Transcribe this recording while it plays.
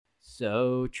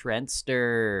So,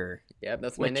 Trentster, Yep,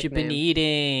 that's my what you been nickname.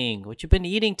 eating? What you been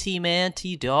eating, T-Man,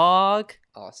 T-Dog?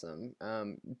 Awesome.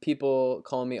 People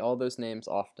call me all those names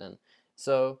often.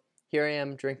 So here I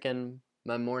am drinking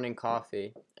my morning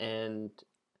coffee, and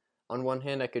on one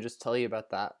hand, I could just tell you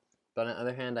about that, but on the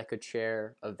other hand, I could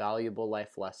share a valuable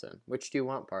life lesson. Which do you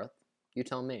want, Parth? You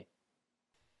tell me.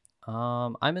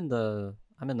 I'm in the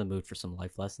mood for some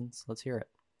life lessons. Let's hear it.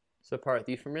 So, Parth,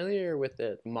 you familiar with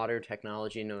the modern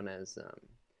technology known as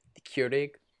the Keurig?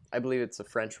 I believe it's a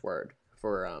French word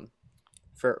for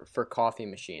coffee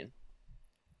machine.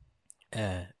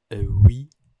 Oui.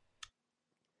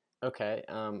 Okay.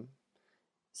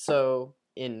 So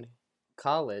in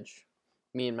college,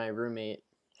 me and my roommate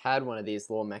had one of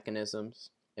these little mechanisms,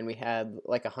 and we had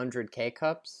like 100 K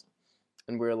cups,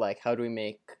 and we were like, how do we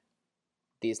make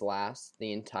these last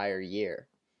the entire year?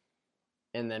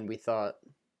 And then we thought,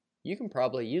 you can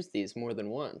probably use these more than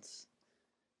once.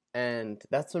 And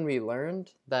that's when we learned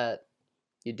that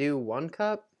you do one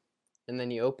cup, and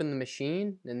then you open the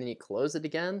machine, and then you close it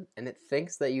again, and it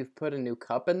thinks that you've put a new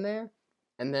cup in there,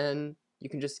 and then you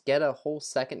can just get a whole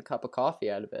second cup of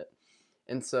coffee out of it.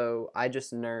 And so I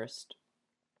just nursed.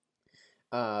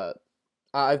 Uh,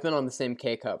 I've been on the same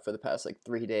K cup for the past like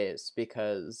 3 days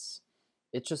because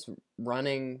it's just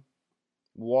running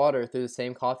water through the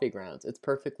same coffee grounds. It's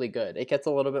perfectly good. It gets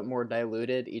a little bit more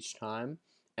diluted each time,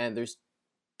 and there's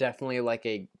definitely like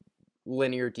a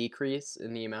linear decrease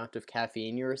in the amount of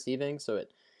caffeine you're receiving. So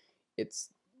it's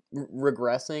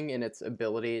regressing in its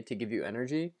ability to give you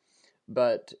energy.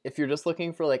 But if you're just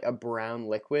looking for like a brown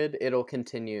liquid, it'll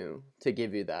continue to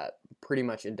give you that pretty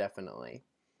much indefinitely.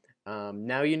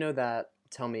 Now you know that.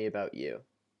 Tell me about you.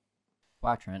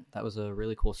 Wow, Trent, that was a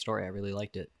really cool story. I really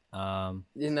liked it. And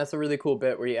that's a really cool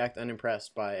bit where you act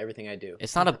unimpressed by everything I do.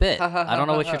 It's not a bit. Ha ha I ha don't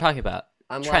know ha what you're ha. talking about.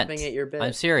 I'm Trent, laughing at your I'm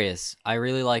bit. serious. I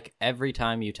really like every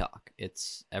time you talk.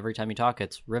 Every time you talk,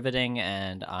 it's riveting,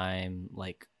 and I'm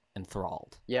like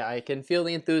enthralled. Yeah, I can feel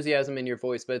the enthusiasm in your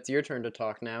voice, but it's your turn to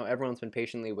talk now. Everyone's been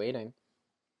patiently waiting.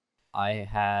 I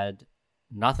had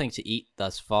nothing to eat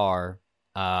thus far.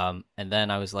 And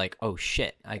then I was like, oh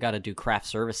shit, I got to do craft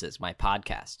services, my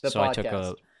podcast. The So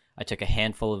podcast. I took a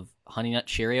handful of Honey Nut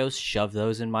Cheerios, shoved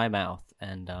those in my mouth,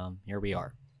 and here we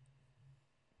are.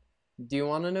 Do you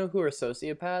want to know who are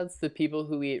sociopaths? The people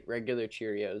who eat regular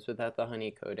Cheerios without the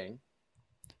honey coating.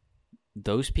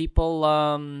 Those people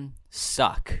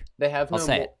suck. I'll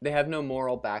say it. They have no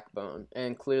moral backbone,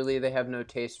 and clearly they have no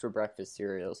taste for breakfast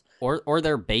cereals. Or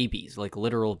they're babies, like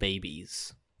literal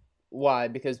babies. Why?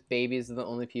 Because babies are the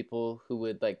only people who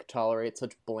would like tolerate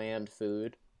such bland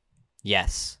food.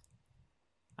 Yes.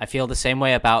 I feel the same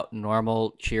way about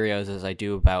normal Cheerios as I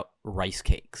do about rice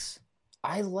cakes.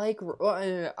 I like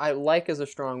is a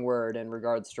strong word in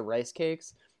regards to rice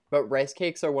cakes, but rice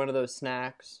cakes are one of those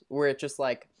snacks where it's just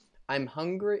like I'm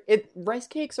hungry. It rice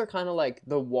cakes are kind of like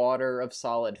the water of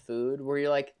solid food where you're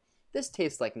like this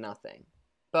tastes like nothing.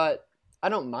 But I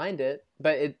don't mind it,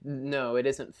 but it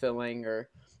isn't filling or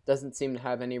doesn't seem to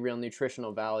have any real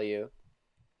nutritional value.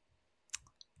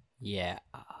 Yeah.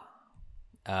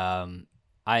 I'm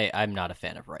not a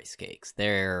fan of rice cakes.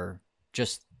 They're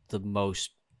just the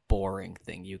most boring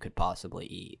thing you could possibly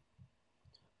eat.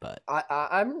 But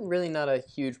I'm really not a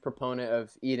huge proponent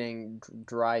of eating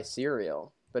dry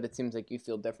cereal, but it seems like you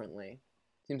feel differently.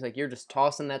 Seems like you're just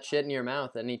tossing that shit in your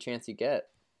mouth any chance you get.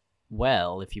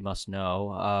 well, if you must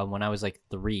know, when I was like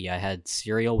 3, I had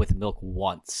cereal with milk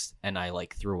once, and I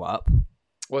like threw up.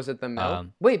 Was it the milk?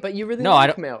 Um, Wait, but you really no, I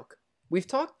like don't. milk. We've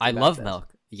talked I about love this. milk.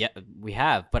 Yeah, we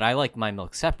have, but I like my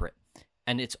milk separate.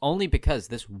 And it's only because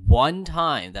this one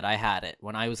time that I had it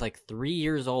when I was like 3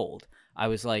 years old, I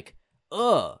was like,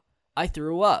 ugh, I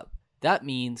threw up. That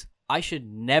means I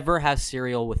should never have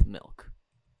cereal with milk.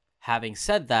 Having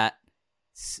said that,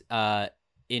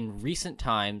 in recent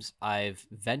times, I've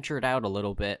ventured out a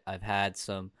little bit. I've had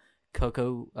some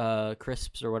Cocoa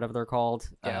Crisps or whatever they're called.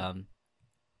 Yeah.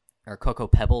 Or Cocoa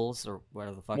Pebbles or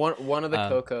whatever the fuck. One of the Um,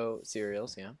 cocoa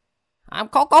cereals, yeah. I'm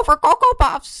Cocoa for Cocoa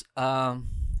Puffs.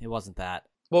 It wasn't that.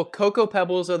 Well, Cocoa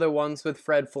Pebbles are the ones with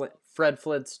Fred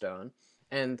Flintstone,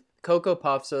 and Cocoa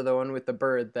Puffs are the one with the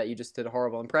bird that you just did a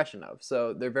horrible impression of.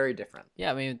 So they're very different.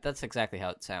 Yeah, I mean that's exactly how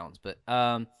it sounds. But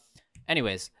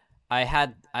anyways, I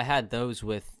had those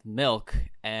with milk,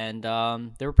 and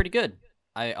they were pretty good.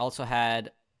 I also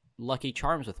had Lucky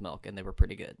Charms with milk, and they were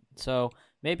pretty good. So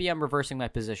maybe I'm reversing my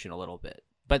position a little bit.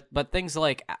 But things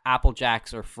like Apple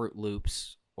Jacks or Fruit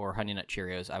Loops or Honey Nut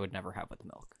Cheerios, I would never have with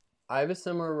milk. I have a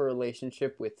similar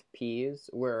relationship with peas,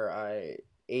 where I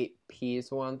ate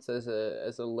peas once as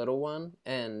a little one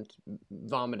and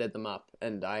vomited them up,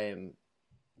 and I am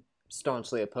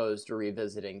staunchly opposed to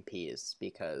revisiting Peas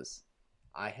because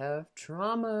I have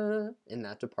trauma in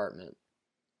that department.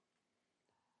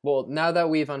 Well, now that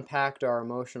we've unpacked our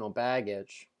emotional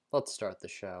baggage, let's start the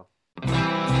show.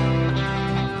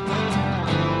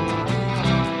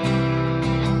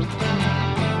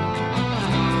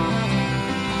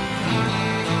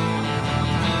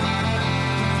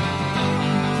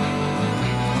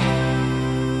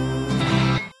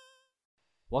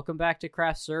 Welcome back to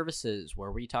Craft Services, where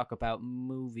we talk about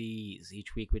movies.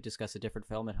 Each week we discuss a different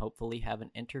film and hopefully have an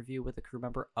interview with a crew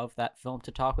member of that film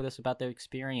to talk with us about their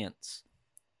experience.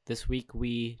 This week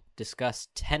we discuss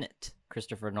Tenet,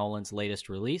 Christopher Nolan's latest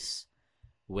release.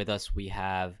 With us we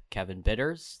have Kevin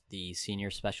Bitters, the senior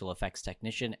special effects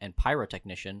technician and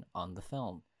pyrotechnician on the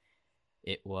film.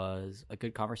 It was a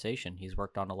good conversation. He's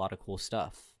worked on a lot of cool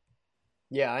stuff.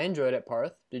 Yeah, I enjoyed it,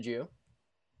 Parth. Did you?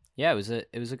 Yeah, it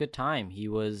was a good time. He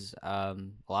was a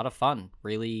lot of fun,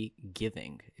 really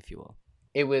giving, if you will.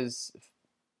 It was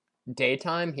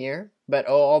daytime here, but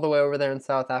all the way over there in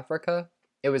South Africa,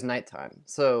 it was nighttime.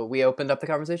 So we opened up the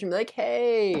conversation like,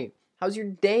 "Hey, how's your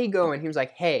day going?" He was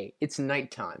like, "Hey, it's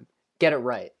nighttime. Get it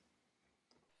right."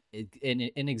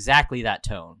 In exactly that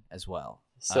tone as well.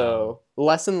 So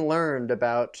lesson learned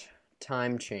about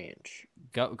time change.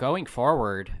 Going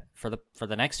forward, for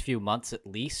the next few months at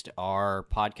least, our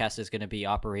podcast is going to be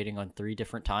operating on 3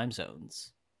 different time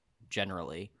zones,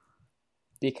 generally.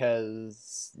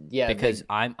 Because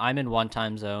I'm in one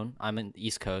time zone. I'm in the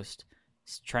East Coast.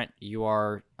 Trent, you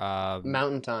are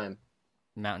Mountain Time.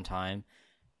 Mountain Time,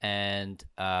 and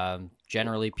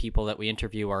generally people that we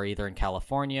interview are either in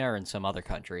California or in some other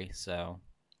country. So.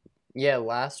 Yeah,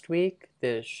 last week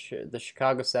the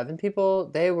Chicago 7 people,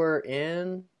 they were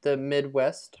in the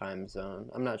Midwest time zone.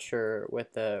 I'm not sure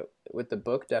with the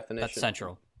book definition. That's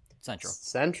Central.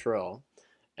 Central.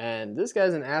 And this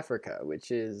guy's in Africa,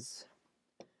 which is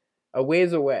a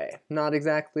ways away. Not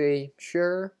exactly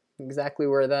sure exactly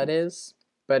where that is,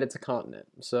 but it's a continent.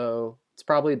 So it's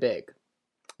probably big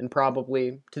and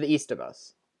probably to the east of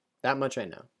us. That much I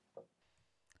know.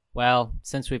 Well,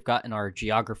 since we've gotten our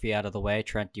geography out of the way,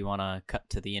 Trent, do you want to cut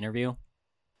to the interview?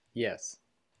 Yes.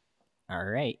 All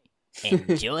right.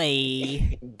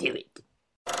 Enjoy. Do it.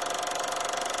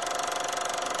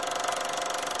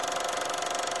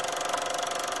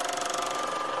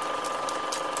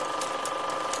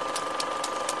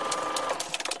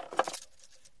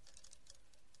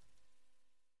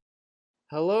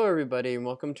 Hello, everybody, and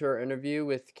welcome to our interview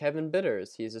with Kevin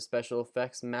Bitters. He's a special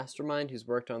effects mastermind who's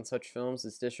worked on such films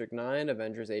as District 9,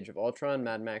 Avengers Age of Ultron,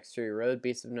 Mad Max Fury Road,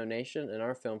 Beasts of No Nation, and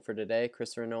our film for today,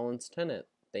 Christopher Nolan's Tenet.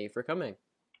 Thank you for coming.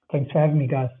 Thanks for having me,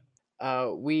 guys.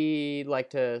 We like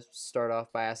to start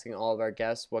off by asking all of our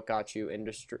guests what got you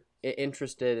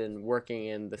interested in working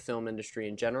in the film industry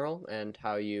in general and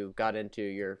how you got into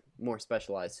your more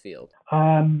specialized field.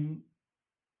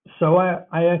 So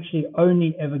I actually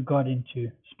only ever got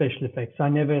into special effects. I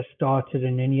never started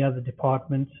in any other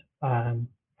department. The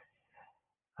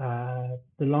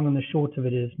long and the short of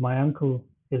it is my uncle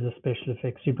is a special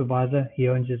effects supervisor. He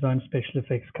owns his own special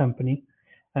effects company,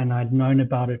 and I'd known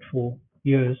about it for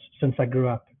years since I grew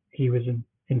up. He was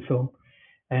in film,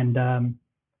 and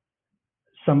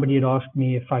somebody had asked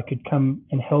me if I could come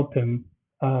and help him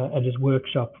at his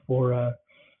workshop for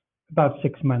about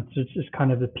 6 months. It's just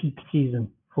kind of the peak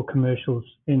season for commercials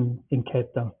in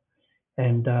Cape Town.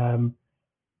 And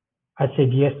I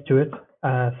said yes to it,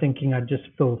 thinking I'd just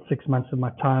fill 6 months of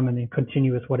my time and then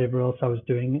continue with whatever else I was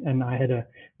doing. And I had a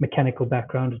mechanical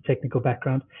background, a technical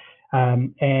background.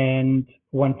 And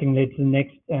one thing led to the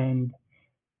next. And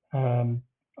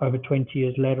over 20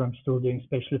 years later, I'm still doing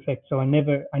special effects. So I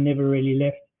never really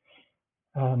left.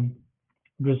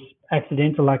 It was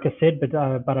accidental, like I said, but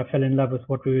I fell in love with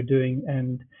what we were doing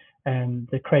and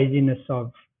the craziness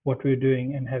of what we were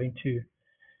doing and having to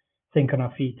think on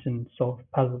our feet and solve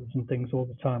puzzles and things all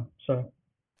the time.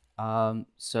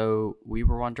 So we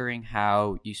were wondering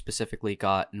how you specifically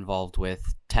got involved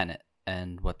with Tenet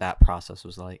and what that process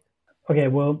was like. Okay,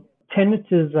 well, Tenet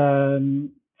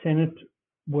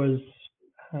was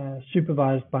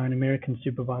supervised by an American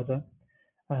supervisor,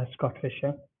 Scott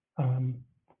Fisher,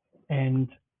 and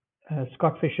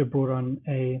Scott Fisher brought on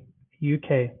a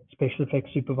UK special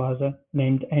effects supervisor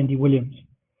named Andy Williams.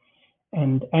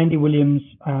 And Andy Williams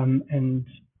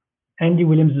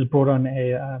has brought on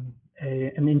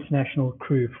an international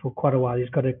crew for quite a while. He's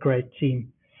got a great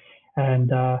team,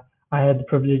 and I had the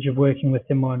privilege of working with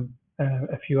him on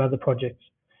a few other projects.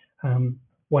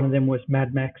 One of them was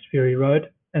Mad Max Fury Road,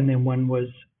 and then one was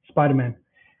Spider-Man.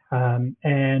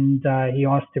 And he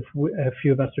asked if a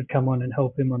few of us would come on and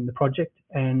help him on the project,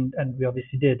 and we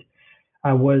obviously did.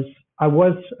 I was I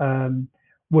was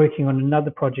working on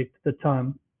another project at the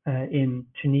time in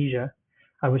Tunisia.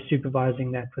 I was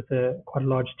supervising that with quite a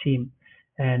large team,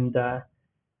 and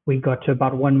we got to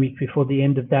about 1 week before the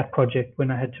end of that project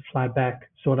when I had to fly back,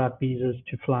 sort out visas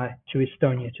to fly to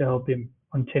Estonia to help him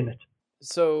on Tenet.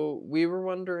 So we were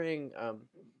wondering,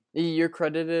 you're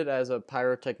credited as a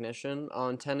pyrotechnician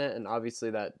on Tenet, and obviously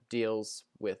that deals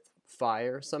with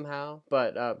fire somehow.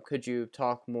 But could you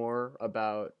talk more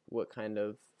about what kind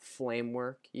of flame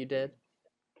work you did?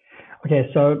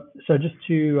 Okay, so just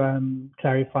to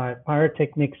clarify,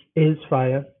 pyrotechnics is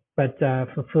fire, but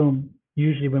for film,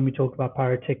 usually when we talk about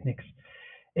pyrotechnics,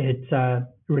 it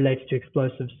relates to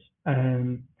explosives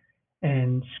and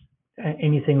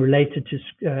anything related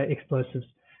to explosives.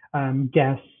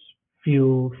 Gas,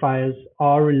 fuel, fires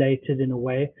are related in a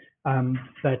way,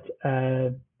 but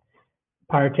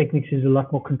pyrotechnics is a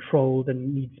lot more controlled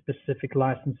and needs specific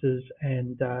licenses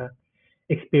and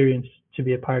experience to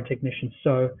be a pyrotechnician.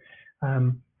 So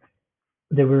um,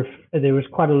 there was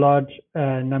quite a large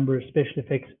number of special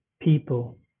effects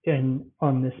people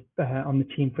on the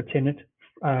team for Tenet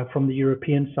from the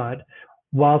European side,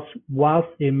 whilst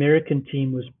the American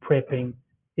team was prepping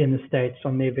in the States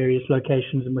on their various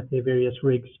locations and with their various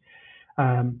rigs.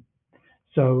 Um,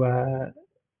 so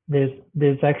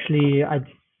there's actually, I'd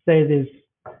say there's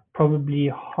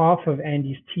probably half of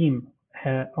Andy's team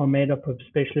are made up of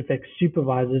special effects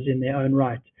supervisors in their own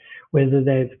right, whether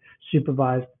they've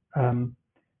supervised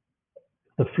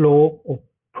the floor or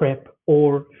prep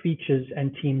or features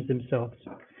and teams themselves.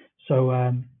 So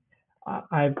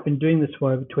I've been doing this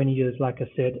for over 20 years, like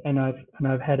I said, and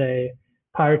I've had a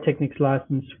pyrotechnics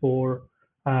license for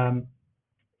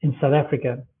in South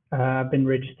Africa. I've been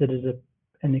registered as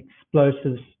an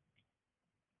explosives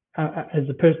as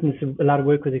a person that's allowed to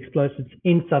work with explosives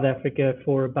in South Africa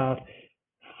for about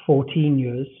 14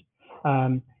 years.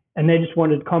 And they just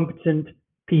wanted competent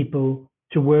people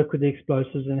to work with the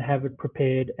explosives and have it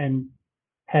prepared and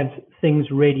have things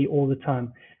ready all the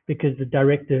time, because the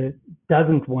director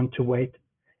doesn't want to wait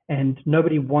and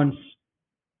nobody wants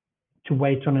to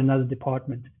wait on another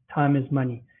department. Time is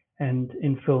money. And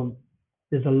in film,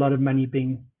 there's a lot of money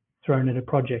being thrown at a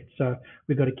project. So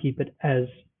we've got to keep it as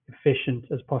efficient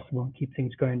as possible and keep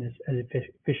things going as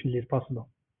efficiently as possible.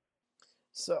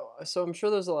 So I'm sure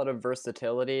there's a lot of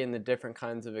versatility in the different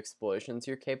kinds of explosions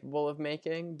you're capable of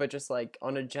making, but just like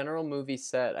on a general movie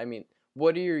set, I mean,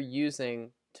 what are you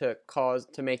using to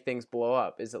make things blow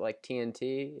up? Is it like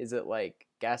TNT? Is it like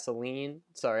gasoline?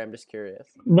 Sorry, I'm just curious.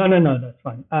 No, that's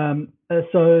fine.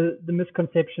 So the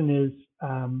misconception is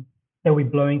that we're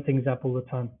blowing things up all the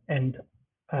time, and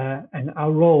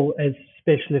our role as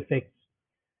special effects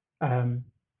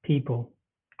people,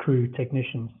 crew,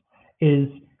 technicians, is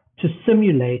to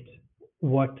simulate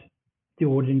what the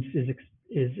audience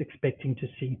is expecting to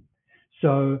see.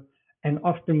 So, and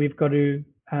often we've got to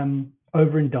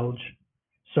overindulge.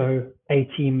 So,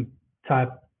 A-team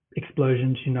type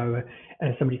explosions,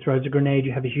 somebody throws a grenade,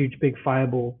 you have a huge big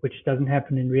fireball, which doesn't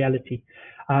happen in reality.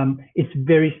 It's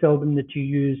very seldom that you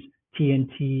use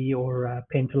TNT or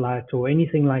pentalite or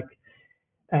anything like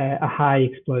a high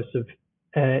explosive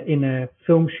in a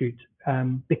film shoot,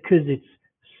 because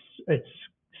it's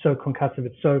so concussive,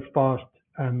 it's so fast.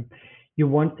 You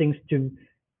want things to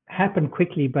happen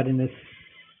quickly, but in a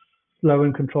slow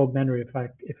and controlled manner, if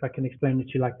I can explain it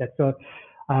to you like that. So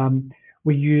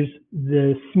we use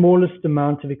the smallest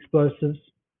amount of explosives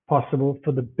possible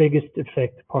for the biggest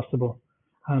effect possible.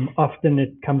 Often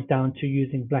it comes down to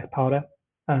using black powder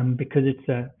because it's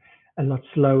a lot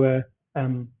slower.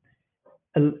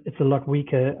 It's a lot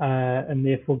weaker and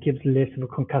therefore gives less of a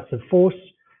concussive force,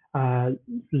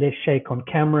 less shake on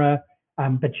camera,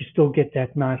 but you still get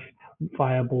that nice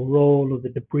fireball roll or the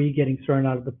debris getting thrown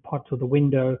out of the pot or the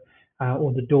window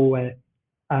or the doorway.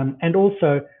 And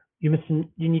also, you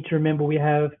need to remember we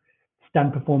have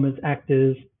stunt performers,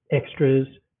 actors, extras,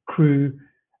 crew,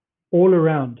 all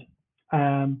around.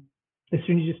 As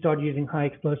soon as you start using high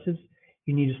explosives,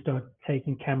 you need to start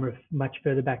taking camera much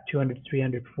further back, 200,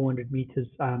 300, 400 meters.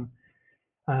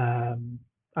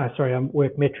 Sorry, I'm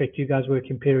work metric. You guys work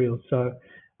imperial. So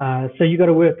you got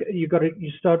to work. You got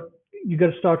to start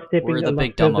stepping. We're the a lot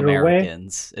big dumb further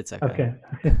Americans. Away. It's okay.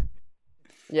 Okay.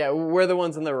 Yeah, we're the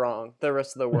ones in the wrong. The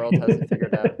rest of the world has it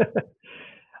figured out.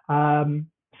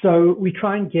 So we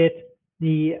try and get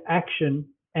the action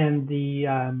and the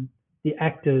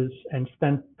actors and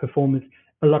stunt performers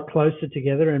a lot closer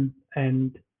together,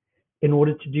 and in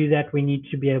order to do that, we need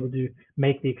to be able to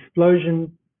make the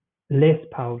explosion less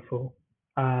powerful,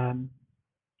 so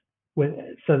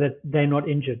that they're not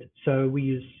injured. So we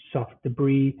use soft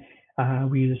debris.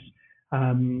 We use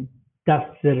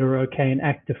dusts that are okay and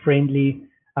actor friendly,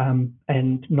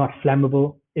 and not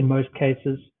flammable in most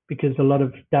cases, because a lot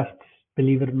of dusts,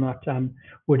 believe it or not,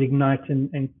 would ignite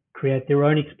and create their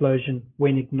own explosion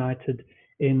when ignited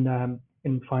in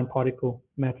fine particle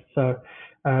matter. So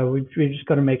we've just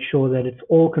got to make sure that it's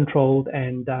all controlled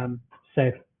and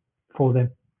safe for them.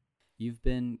 You've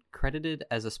been credited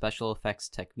as a special effects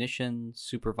technician,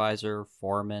 supervisor,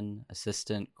 foreman,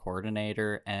 assistant,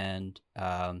 coordinator, and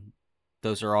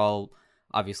those are all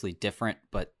obviously different,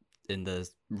 but in the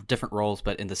different roles,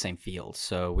 but in the same field.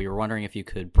 So we were wondering if you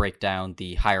could break down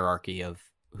the hierarchy of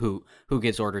who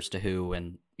gives orders to who,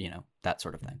 and that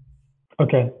sort of thing.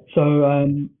 Okay, so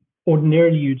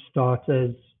ordinarily you'd start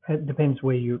as, it depends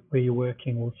where you're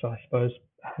working also, I suppose,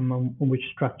 on which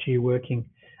structure you're working.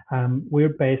 We're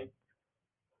based,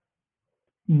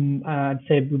 I'd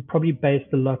say we're probably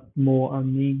based a lot more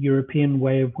on the European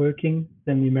way of working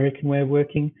than the American way of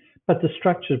working, but the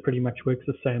structure pretty much works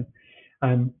the same.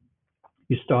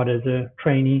 You start as a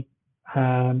trainee,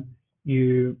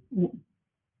 you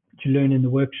learn in the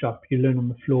workshop, you learn on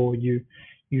the floor, you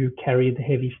carry the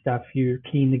heavy stuff, you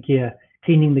cleaning the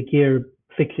gear,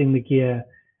 fixing the gear.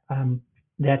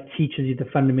 That teaches you the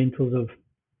fundamentals of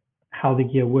how the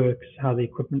gear works, how the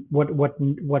equipment,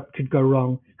 what could go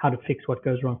wrong, how to fix what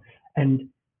goes wrong. And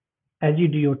as you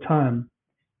do your time,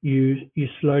 you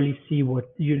slowly see what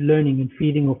you're learning and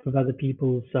feeding off of other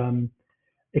people's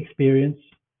experience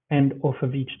and off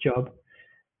of each job.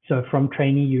 So from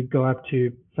trainee, you go up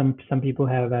to some people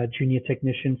have a junior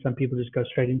technician, some people just go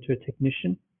straight into a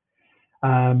technician.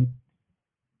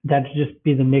 That'd just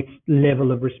be the next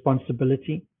level of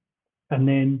responsibility. And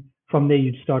then from there,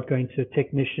 you'd start going to a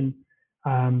technician.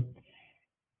 I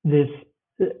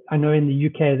know in the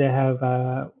UK they have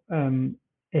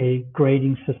a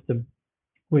grading system,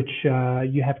 which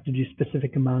you have to do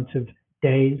specific amounts of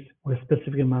days or a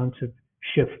specific amount of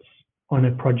shifts on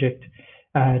a project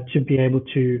to be able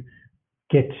to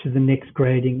get to the next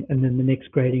grading, and then the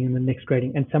next grading, and the next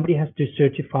grading. And somebody has to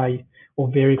certify or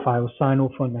verify or sign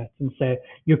off on that and say,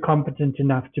 you're competent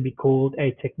enough to be called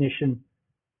a technician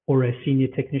or a senior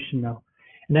technician now.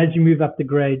 And as you move up the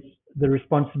grades, the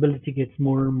responsibility gets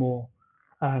more and more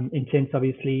intense,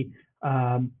 obviously.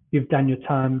 You've done your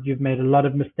time, you've made a lot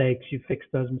of mistakes, you've fixed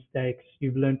those mistakes,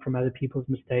 you've learned from other people's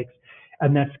mistakes,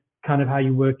 and that's kind of how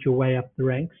you work your way up the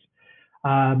ranks.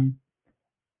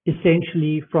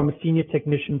 Essentially, from a senior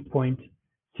technician's point,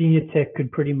 senior tech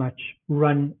could pretty much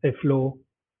run a floor.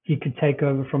 He could take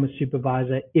over from a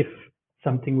supervisor if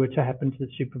something were to happen to the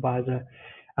supervisor.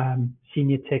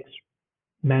 Senior techs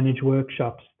manage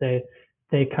workshops. They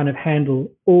kind of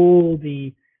handle all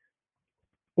the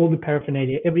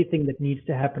paraphernalia, everything that needs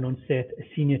to happen on set. A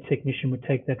senior technician would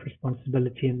take that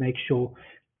responsibility and make sure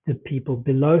the people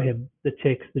below him, the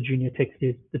techs, the junior techs,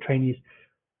 the trainees,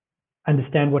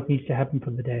 understand what needs to happen for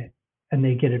the day, and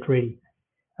they get it ready.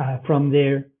 From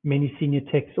there, many senior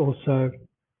techs also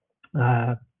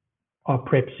are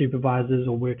prep supervisors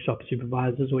or workshop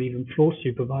supervisors or even floor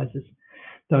supervisors.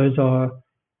 Those are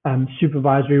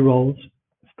supervisory roles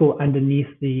still underneath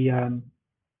the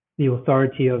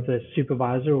authority of the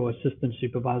supervisor or assistant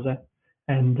supervisor,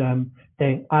 and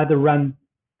they either run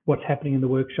what's happening in the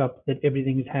workshop, that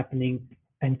everything is happening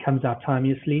and comes out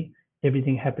timeously,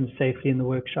 everything happens safely in the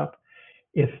workshop.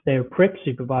 If they're prep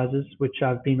supervisors, which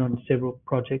I've been on several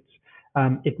projects,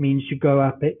 it means you go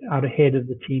out ahead of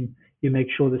the team. You make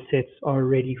sure the sets are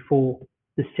ready for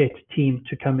the set team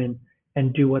to come in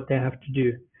and do what they have to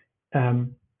do.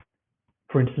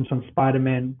 For instance, on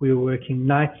Spider-Man, we were working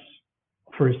nights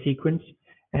for a sequence,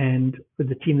 and with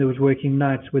the team that was working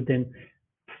nights would then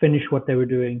finish what they were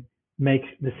doing, make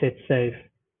the set safe,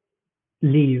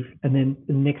 leave, and then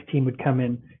the next team would come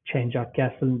in, change out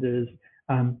gas cylinders,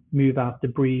 move out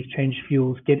debris, change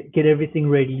fuels, get everything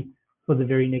ready for the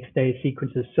very next day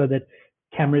sequences, so that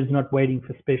camera is not waiting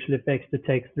for special effects to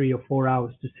take 3 or 4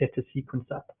 hours to set a sequence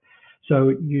up.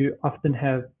 So you often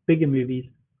have bigger movies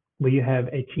where you have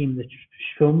a team that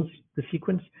films the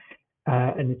sequence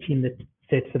and a team that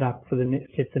sets it up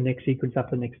sets the next sequence up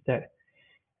the next day.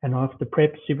 And after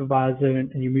prep supervisor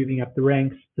and you're moving up the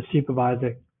ranks, the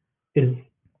supervisor is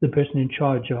the person in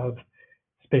charge of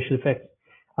special effects.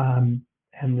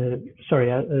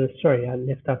 Sorry, I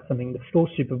left out something. The floor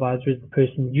supervisor is the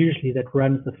person usually that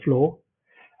runs the floor.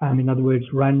 In other words,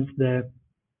 runs the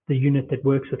unit that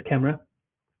works with camera.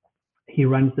 He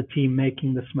runs the team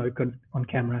making the smoke on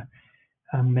camera,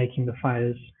 making the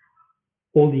fires,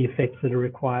 all the effects that are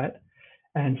required.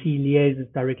 And he liaises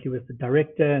directly with the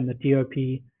director and the DOP,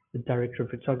 the director of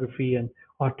photography and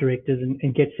art directors,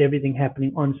 and gets everything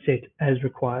happening on set as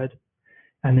required.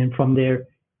 And then from there,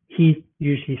 he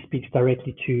usually speaks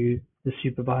directly to the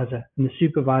supervisor, and the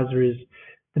supervisor is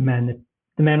the man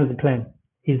with the plan.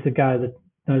 He's the guy that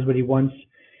knows what he wants.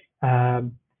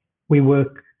 We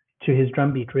work to his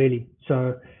drumbeat, really.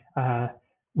 So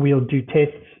we'll do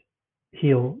tests.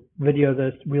 He'll video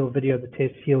this. We'll video the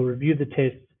tests. He'll review the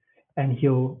tests, and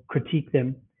he'll critique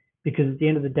them. Because at the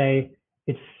end of the day,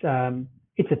 it's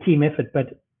a team effort,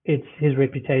 but it's his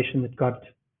reputation that got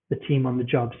the team on the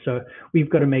job. So we've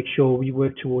got to make sure we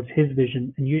work towards his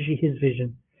vision, and usually his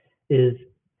vision is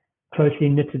closely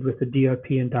knitted with the DOP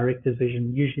and director's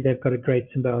vision. Usually they've got a great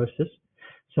symbiosis.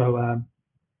 So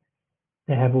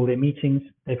they have all their meetings,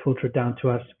 they filter it down to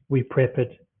us, we prep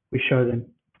it, we show them,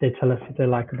 they tell us if they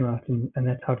like it or not, and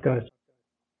that's how it goes.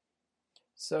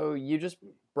 So you just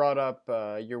brought up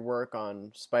your work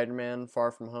on Spider-Man: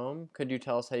 Far From Home. Could you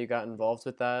tell us how you got involved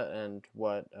with that and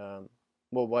what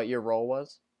your role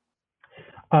was?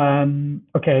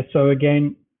 Okay, so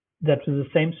again, that was the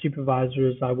same supervisor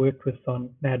as I worked with on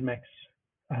Mad Max,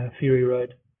 Fury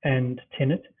Road, and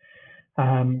Tenet,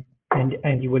 and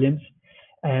Andy Williams.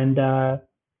 And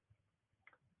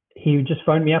he just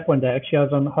phoned me up one day. Actually, I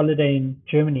was on holiday in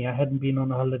Germany. I hadn't been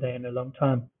on a holiday in a long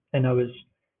time. And I was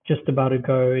just about to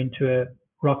go into a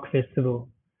rock festival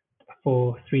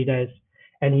for 3 days.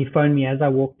 And he phoned me as I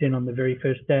walked in on the very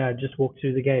first day. I just walked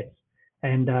through the gates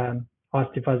and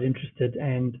asked if I was interested.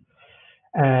 And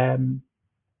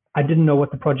I didn't know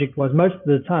what the project was. Most of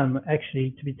the time,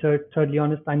 actually, to be totally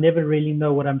honest, I never really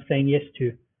know what I'm saying yes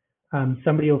to.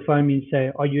 Somebody will phone me and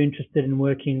say, are you interested in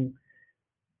working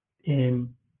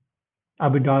in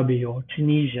Abu Dhabi or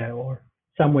Tunisia or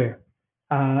somewhere?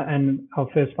 And I'll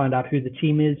first find out who the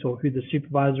team is or who the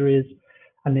supervisor is,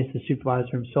 unless the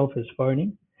supervisor himself is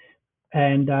phoning.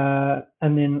 And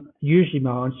then usually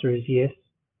my answer is yes,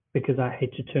 because I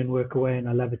hate to turn work away and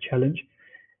I love a challenge.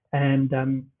 And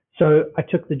so I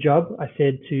took the job. I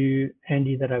said to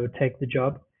Andy that I would take the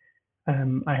job.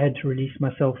 I had to release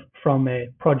myself from a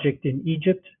project in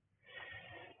Egypt,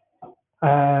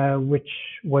 which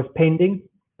was pending,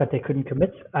 but they couldn't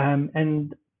commit.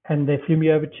 And they flew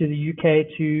me over to the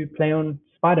UK to play on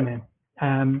Spider-Man.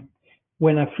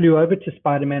 When I flew over to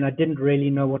Spider-Man, I didn't really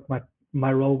know what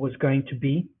my role was going to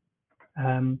be.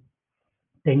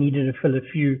 They needed to fill a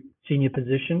few senior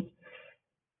positions,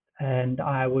 and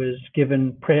I was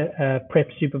given prep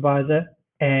supervisor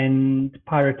and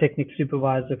pyrotechnic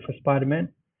supervisor for Spider-Man.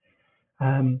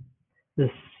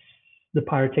 The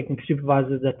pyrotechnic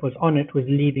supervisor that was on it was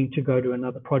leaving to go to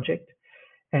another project,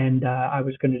 and I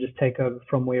was going to just take over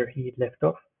from where he had left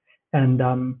off. And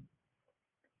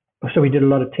so we did a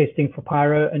lot of testing for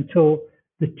pyro until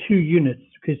the 2 units,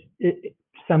 because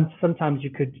sometimes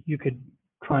you could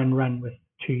try and run with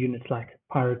 2 units like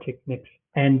pyrotechnics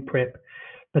and prep,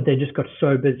 but they just got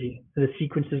so busy. The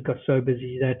sequences got so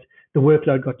busy that the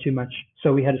workload got too much.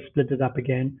 So we had to split it up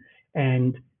again.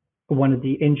 And one of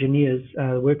the engineers,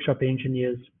 workshop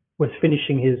engineers, was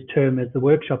finishing his term as the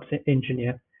workshop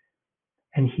engineer,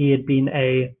 and he had been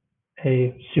a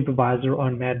supervisor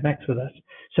on Mad Max with us.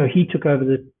 So he took over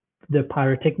the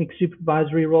pyrotechnic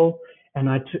supervisory role, and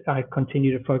I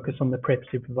continue to focus on the prep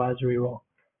supervisory role.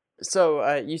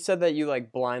 So you said that you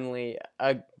blindly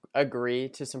agree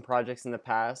to some projects in the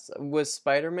past. Was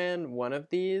Spider-Man one of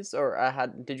these, or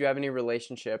did you have any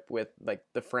relationship with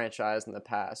the franchise in the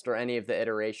past, or any of the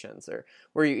iterations, or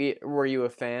were you a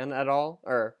fan at all,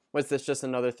 or was this just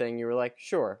another thing you were like,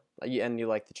 sure, and you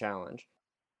liked the challenge?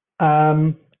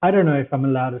 I don't know if I'm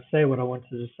allowed to say what I wanted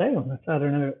to say on this. I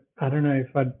don't know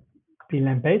if I'd be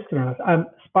lambasted or not.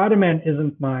 Spider-Man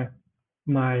isn't my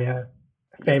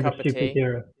favorite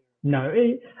superhero. No,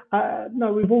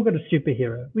 no, we've all got a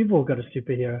superhero.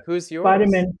 Who's yours?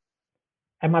 Spider-Man.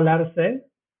 Am I allowed to say?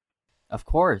 Of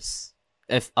course.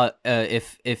 If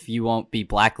you won't be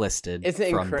blacklisted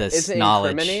from this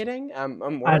knowledge. Is it incriminating?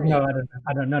 I'm worried.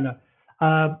 I don't know.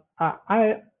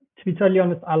 To be totally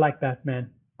honest, I like Batman.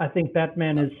 I think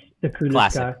Batman is the coolest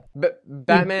Classic. guy.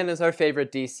 Batman is our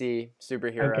favorite DC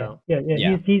superhero. Okay.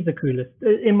 Yeah. He's the coolest,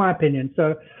 in my opinion.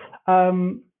 So,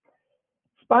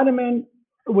 Spider-Man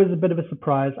was a bit of a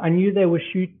surprise. I knew they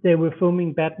were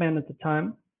filming Batman at the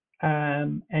time,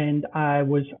 and I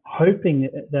was hoping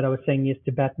that I was saying yes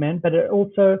to Batman, but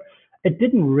it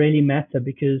didn't really matter,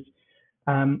 because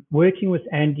working with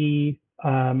Andy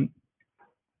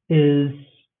is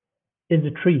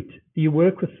a treat. You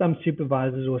work with some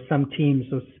supervisors or some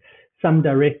teams or some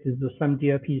directors or some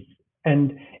DOPs,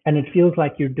 and it feels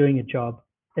like you're doing a job.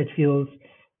 It feels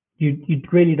you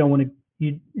really don't want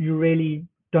to. You really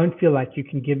don't feel like you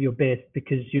can give your best,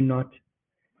 because you're not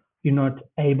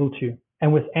able to.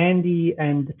 And with Andy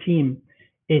and the team,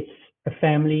 it's a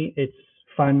family. It's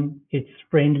fun, it's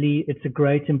friendly, it's a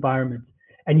great environment,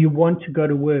 and you want to go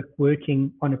to work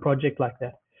working on a project like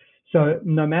that. So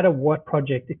no matter what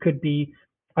project, it could be,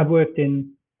 I've worked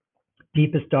in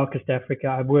deepest, darkest Africa.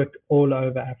 I've worked all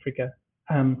over Africa.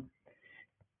 Um,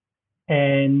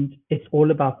 and it's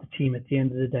all about the team at the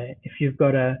end of the day. If you've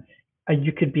got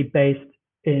you could be based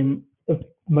in the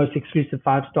most exclusive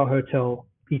five-star hotel,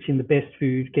 eating the best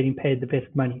food, getting paid the best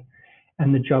money,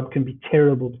 and the job can be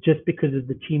terrible just because of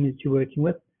the team that you're working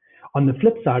with. On the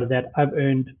flip side of that, I've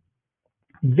earned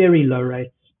very low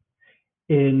rates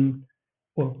in,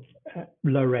 well,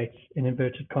 low rates in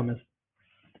inverted commas,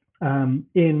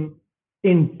 in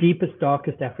deepest,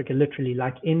 darkest Africa, literally,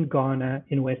 like in Ghana,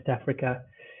 in West Africa,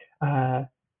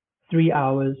 3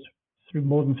 hours, through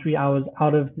more than 3 hours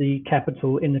out of the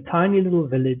capital in a tiny little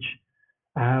village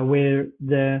where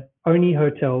the only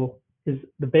hotel is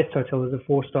the best hotel is a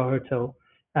four-star hotel.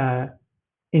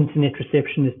 Internet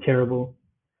reception is terrible.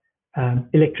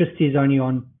 Electricity is only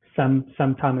on some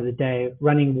time of the day.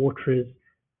 Running water is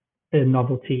a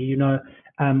novelty,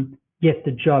 Yes,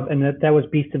 the job, and that was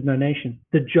Beast of No Nation.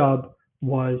 The job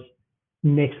was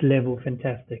next level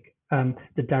fantastic.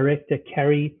 The director,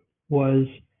 Carrie, was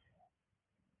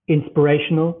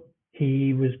inspirational.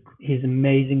 He's an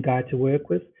amazing guy to work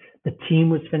with. The team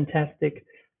was fantastic.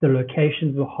 The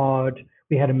locations were hard.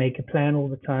 We had to make a plan all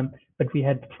the time, but we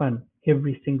had fun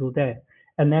every single day.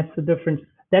 And that's the difference.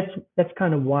 That's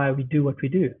kind of why we do what we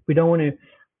do. We don't want to.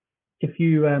 If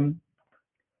you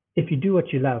do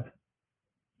what you love,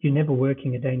 you're never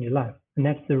working a day in your life, and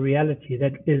that's the reality.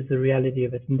 That is the reality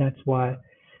of it, and that's why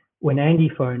when Andy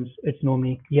phones, it's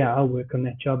normally, yeah, I'll work on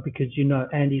that job because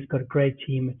Andy's got a great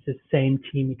team. It's the same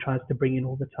team he tries to bring in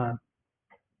all the time.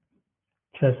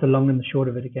 So that's the long and the short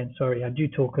of it again. Sorry, I do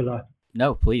talk a lot.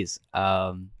 No, please.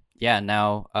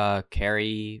 Now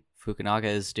Cary Fukunaga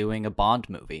is doing a Bond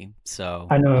movie, so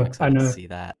I'm excited to see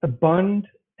that. A Bond,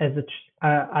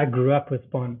 I grew up with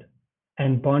Bond,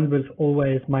 and Bond was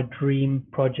always my dream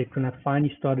project. When I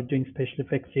finally started doing special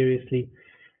effects seriously,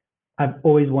 I've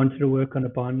always wanted to work on a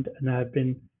Bond, and I've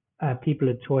been people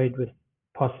had toyed with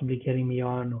possibly getting me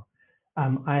on. Or,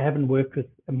 I haven't worked with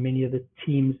many of the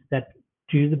teams that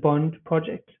do the Bond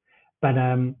project, but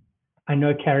I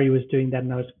know Cary was doing that,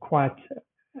 and I was quite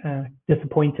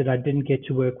disappointed I didn't get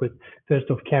to work with, first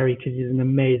off, Cary, because he's an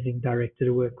amazing director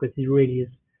to work with. He really is.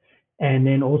 And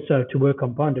then also to work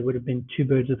on Bond, it would have been two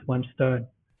birds with one stone.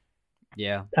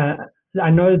 Yeah. I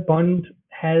know Bond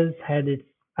has had its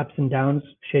ups and downs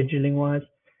scheduling wise.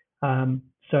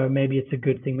 So maybe it's a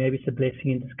good thing. Maybe it's a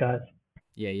blessing in disguise.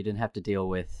 Yeah, you didn't have to deal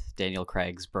with Daniel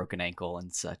Craig's broken ankle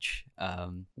and such.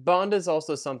 Bond is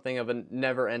also something of a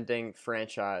never-ending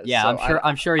franchise. Yeah, so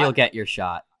I'm sure you'll get your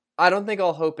shot. I don't think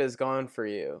all hope is gone for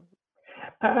you.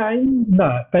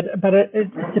 No, but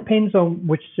it depends on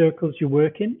which circles you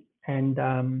work in and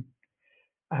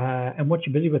what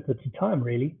you're busy with at the time,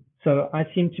 really. So I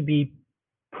seem to be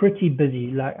pretty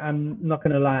busy. Like, I'm not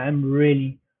going to lie, I'm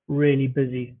really, really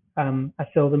busy. I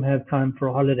seldom have time for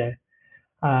a holiday.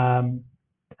 And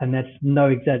that's no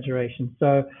exaggeration.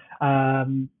 So,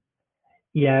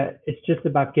 yeah, it's just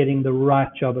about getting the right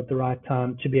job at the right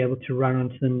time to be able to run on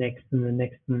to the next and the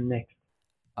next and the next.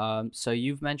 So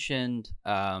you've mentioned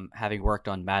having worked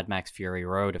on Mad Max Fury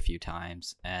Road a few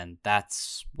times, and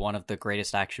that's one of the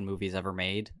greatest action movies ever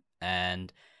made.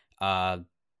 And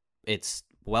it's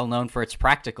well known for its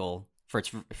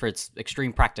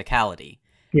extreme practicality.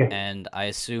 Yeah. And I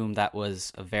assume that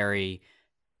was a very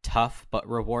tough but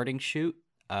rewarding shoot.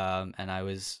 And I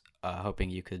was hoping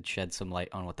you could shed some light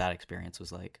on what that experience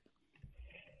was like.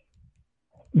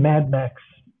 Mad Max.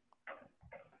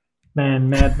 Man,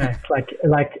 Mad Max. like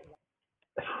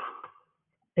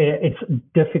it's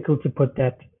difficult to put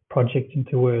that project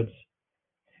into words.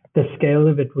 The scale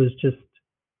of it was just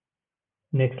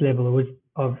next level. It was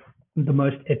of the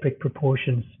most epic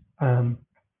proportions.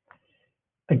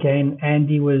 Again,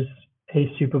 Andy was a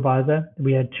supervisor.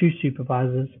 We had two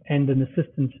supervisors and an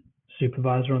assistant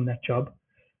supervisor on that job.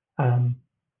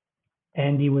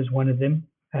 Andy was one of them,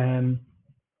 and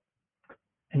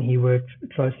he worked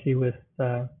closely with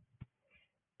an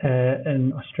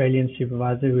Australian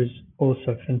supervisor who was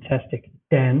also fantastic,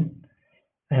 Dan,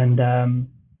 and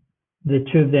the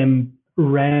two of them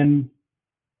ran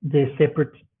their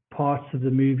separate parts of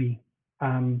the movie.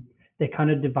 They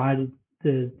kind of divided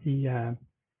the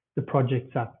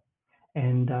projects up,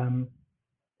 and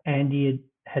Andy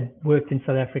had worked in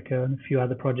South Africa on a few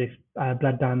other projects.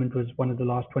 Blood Diamond was one of the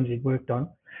last ones he'd worked on.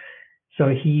 So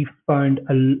he phoned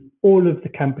all of the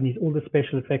companies, all the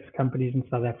special effects companies in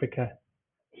South Africa.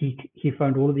 He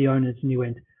phoned all of the owners and he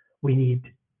went, we need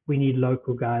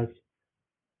local guys.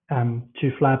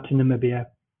 to fly up to Namibia.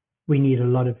 We need a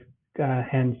lot of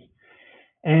hands.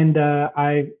 And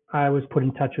I was put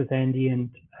in touch with Andy, and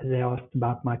they asked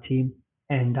about my team,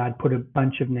 and I'd put a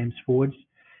bunch of names forwards,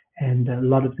 and a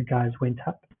lot of the guys went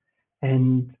up.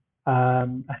 And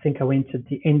I think I went at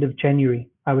the end of January.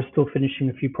 I was still finishing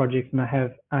a few projects, and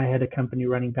I had a company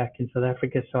running back in South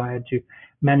Africa, so I had to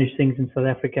manage things in South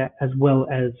Africa as well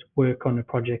as work on a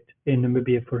project in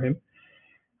Namibia for him.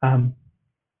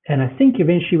 And I think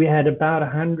eventually we had about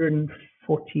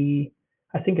 140,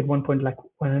 I think at one point like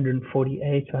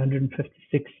 148,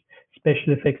 156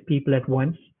 special effects people at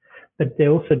once, but they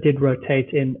also did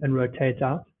rotate in and rotate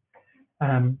out.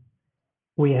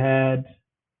 We had,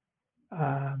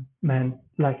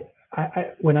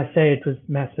 when I say it was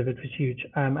massive, it was huge.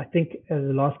 I think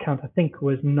the last count, I think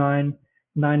was nine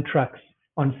trucks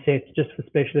on set just for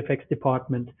special effects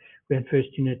department. We had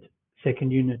first unit,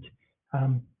 second unit,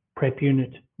 prep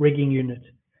unit, rigging unit.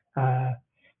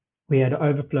 We had an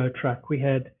overflow truck. We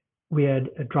had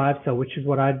a drive cell, which is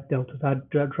what I dealt with. I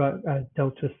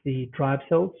dealt with the drive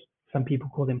cells. Some people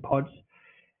call them pods,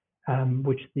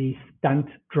 which the stunt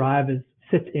drivers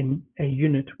sit in a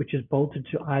unit which is bolted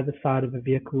to either side of a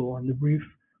vehicle or on the roof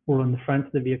or on the front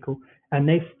of the vehicle, and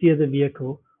they steer the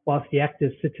vehicle whilst the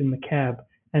actors sit in the cab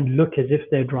and look as if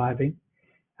they're driving,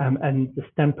 and the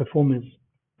stunt performers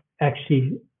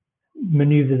actually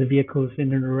maneuver the vehicles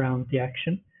in and around the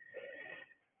action.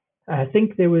 I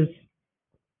think there was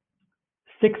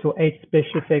 6 or 8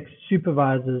 special effects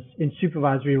supervisors in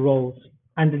supervisory roles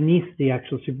underneath the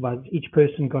actual supervisors. Each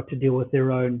person got to deal with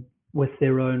their own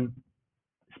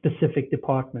specific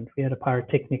department. We had a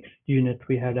pyrotechnics unit.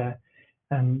 We had a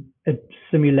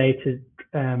simulated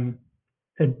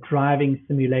a driving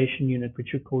simulation unit, which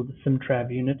we called the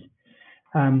SimTrav unit.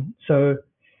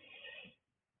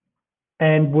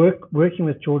 Working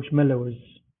with George Miller was,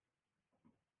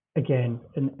 again,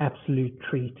 an absolute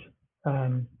treat.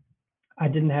 I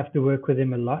didn't have to work with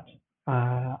him a lot.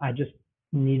 I just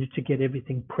needed to get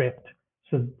everything prepped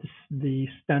so the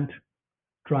stunt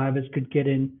drivers could get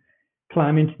in,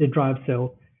 climb into the drive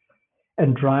cell,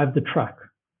 and drive the truck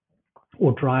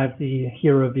or drive the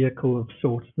hero vehicle of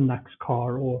sorts, the Nux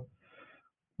car or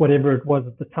whatever it was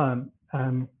at the time.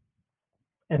 And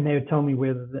they would tell me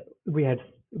whether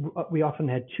we often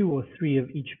had 2 or 3 of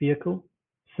each vehicle,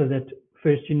 so that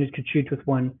first unit could shoot with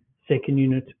one, second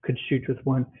unit could shoot with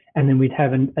one, and then we'd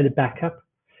have a backup.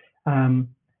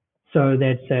 So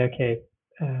they'd say, okay,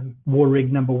 war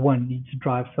rig number 1 needs a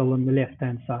drive cell on the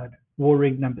left-hand side. War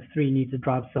rig number 3 needs a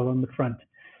drive cell on the front.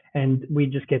 And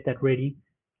we'd just get that ready.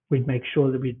 We'd make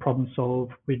sure that we'd problem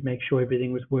solve. We'd make sure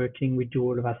everything was working. We'd do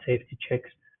all of our safety checks.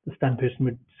 The stunt person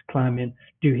would climb in,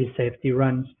 do his safety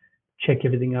runs, check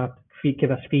everything out,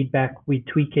 give us feedback. We'd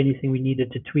tweak anything we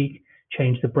needed to tweak,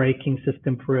 change the braking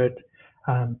system for it,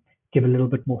 give a little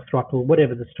bit more throttle,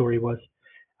 whatever the story was.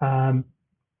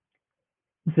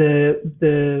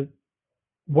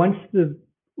 Once the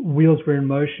wheels were in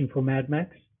motion for Mad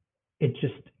Max, it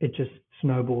just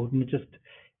snowballed, and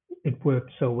it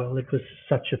worked so well. It was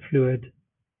such a fluid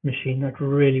machine. That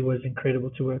really was incredible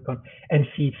to work on and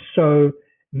see so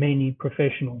many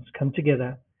professionals come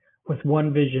together with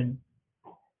one vision,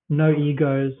 no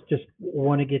egos, just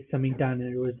want to get something done.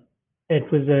 And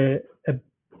it was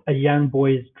a young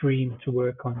boy's dream to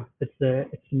work on. It's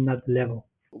another level.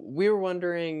 We were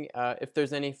wondering if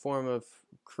there's any form of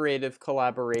creative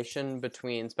collaboration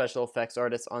between special effects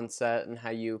artists on set and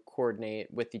how you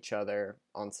coordinate with each other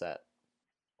on set.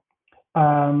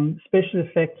 Special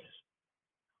effects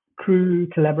crew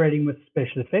collaborating with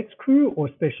special effects crew, or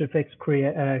special effects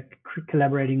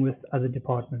collaborating with other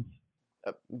departments?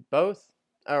 Both.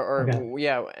 Okay.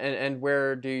 Yeah, and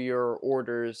where do your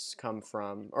orders come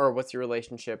from, or what's your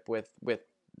relationship with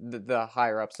the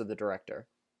higher ups of the director?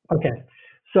 Okay,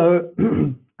 so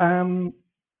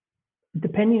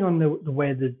depending on the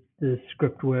way the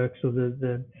script works, or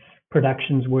the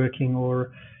production's working,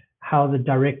 or how the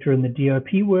director and the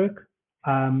DOP work,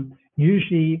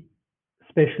 usually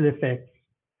special effects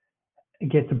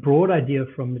gets a broad idea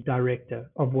from the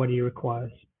director of what he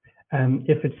requires.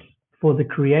 If it's for the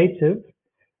creative,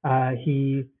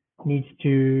 he needs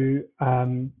to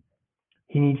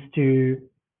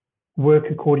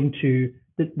work according to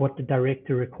what the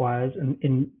director requires and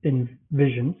in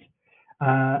visions.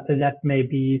 That may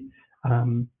be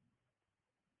from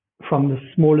the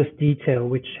smallest detail,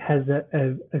 which has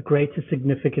a greater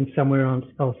significance somewhere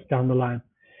else down the line.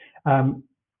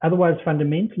 Otherwise,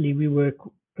 fundamentally, we work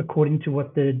according to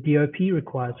what the DOP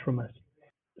requires from us.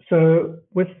 So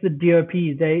with the DOP,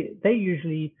 they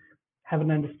usually have an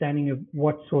understanding of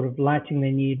what sort of lighting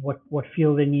they need, what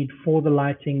feel they need for the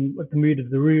lighting, what the mood of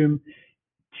the room,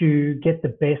 to get the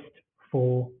best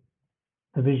for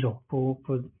the visual, for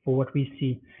what we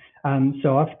see.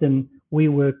 So often we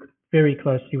work very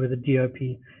closely with the DOP.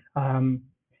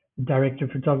 The director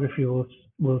of photography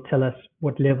will tell us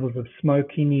what levels of smoke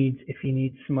he needs, if he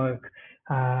needs smoke,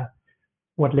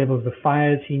 what levels of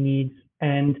fires he needs,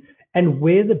 and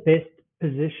where the best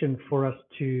position for us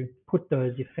to put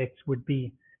those effects would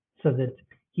be, so that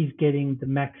he's getting the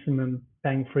maximum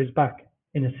bang for his buck,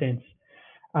 in a sense.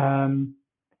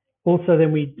 Also,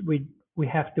 then we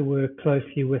have to work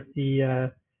closely with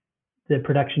the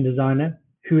production designer,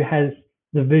 who has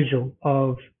the visual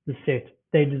of the set.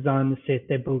 They design the set,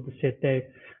 they build the set,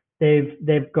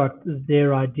 they've got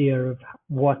their idea of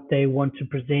what they want to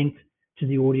present to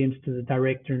the audience, to the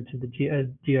director, and to the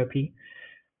DOP.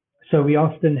 So we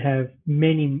often have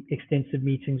many extensive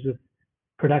meetings with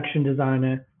production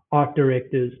designer, art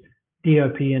directors,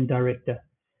 DOP, and director.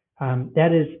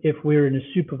 That is if we're in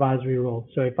a supervisory role.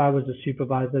 So if I was a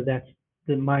supervisor, that's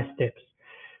my steps.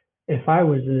 If I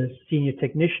was a senior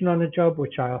technician on a job,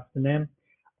 which I often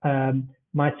am,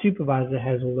 my supervisor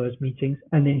has all those meetings,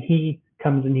 and then he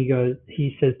comes and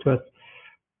he says to us,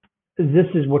 this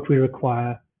is what we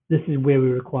require, this is where we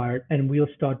require it, and we'll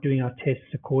start doing our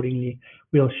tests accordingly.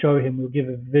 We'll show him, we'll give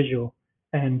a visual,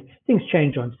 and things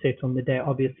change on set on the day,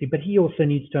 obviously, but he also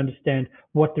needs to understand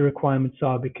what the requirements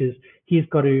are, because he's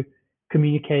got to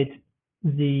communicate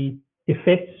the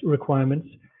effects requirements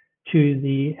to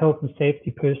the health and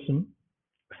safety person.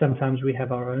 Sometimes we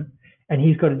have our own, and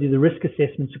he's got to do the risk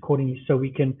assessments accordingly so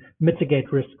we can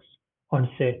mitigate risks on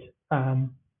set.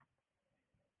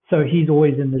 So he's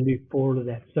always in the loop for all of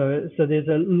that. So there's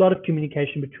a lot of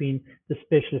communication between the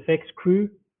special effects crew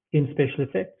in special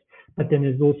effects, but then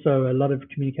there's also a lot of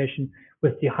communication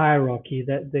with the hierarchy,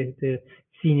 that the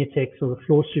senior techs or the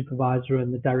floor supervisor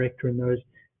and the director and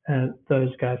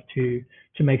those guys to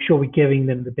make sure we're giving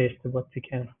them the best of what we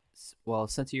can. Well,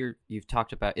 since you've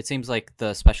talked about, it seems like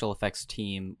the special effects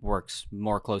team works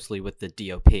more closely with the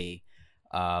DOP,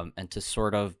 and to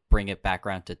sort of bring it back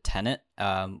around to Tenet,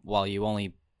 while you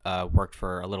only worked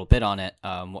for a little bit on it,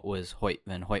 what was Hoyt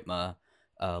van Hoytma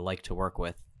like to work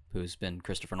with, who's been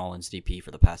Christopher Nolan's DP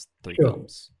for the past 3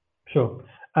 films? Sure.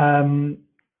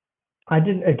 I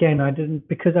didn't,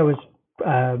 because I was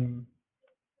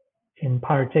in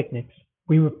pyrotechnics,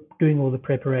 we were doing all the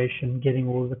preparation, getting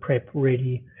all the prep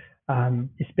ready,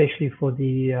 especially for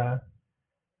the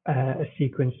a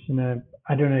sequence.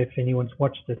 I don't know if anyone's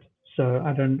watched it, so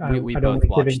I don't. We I don't both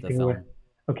want to watched give the anything film. away.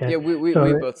 Okay. Yeah,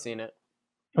 we both seen it.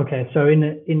 Okay, so in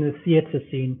the theater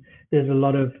scene, there's a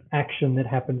lot of action that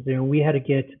happens there, and we had to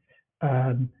get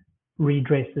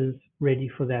redresses ready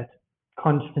for that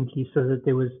constantly, so that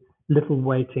there was little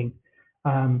waiting.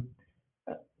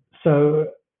 So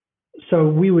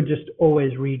we were just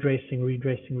always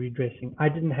redressing. I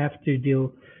didn't have to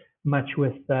deal much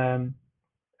with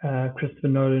Christopher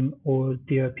Nolan or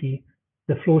DOP.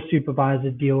 The floor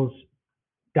supervisor deals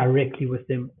directly with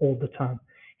them all the time.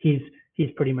 He's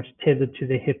pretty much tethered to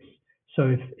their hips.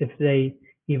 So if they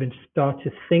even start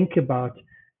to think about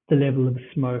the level of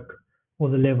smoke or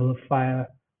the level of fire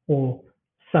or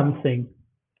something,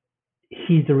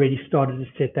 he's already started to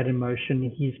set that in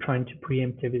motion. He's trying to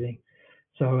preempt everything.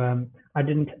 So I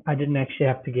didn't actually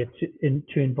have to get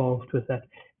too involved with that.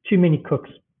 Too many cooks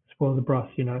spoil the broth,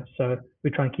 So we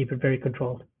try and keep it very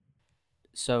controlled.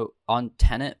 So on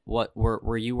Tenet, what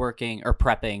were you working or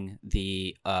prepping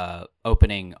the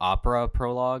opening opera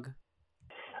prologue?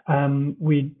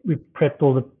 We prepped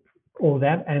all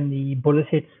that, and the bullet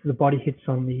hits, the body hits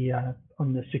on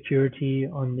the security,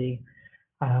 on the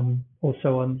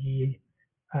also on the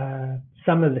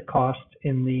some of the cast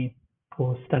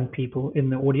or stunt people in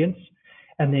the audience,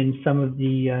 and then some of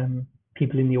the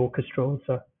people in the orchestra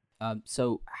also.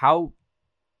 So how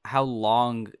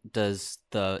long did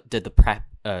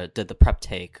the prep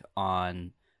take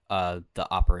on the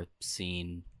opera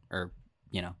scene, or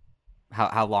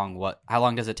how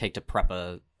long does it take to prep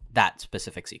that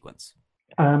specific sequence?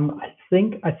 I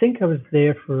think I was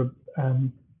there for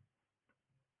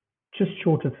just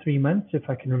short of 3 months, if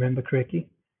I can remember correctly.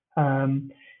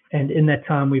 And in that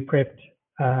time, we prepped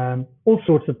all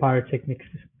sorts of pyrotechnics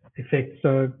effects.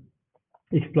 So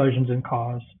explosions in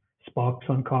cars, sparks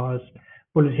on cars,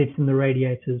 bullet hits in the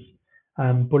radiators,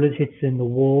 bullet hits in the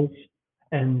walls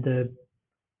and the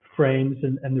frames,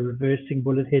 and the reversing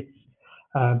bullet hits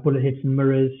in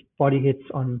mirrors, body hits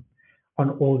on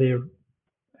all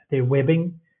their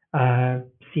webbing,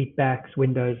 seat backs,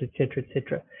 windows, etc.,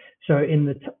 etc. So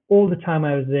all the time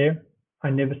I was there, I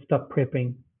never stopped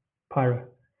prepping pyro.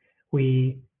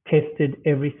 We tested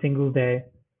every single day.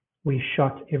 We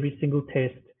shot every single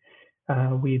test.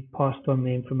 We passed on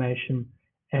the information,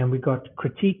 and we got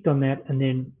critiqued on that, and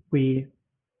then we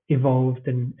evolved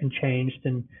and changed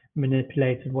and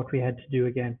manipulated what we had to do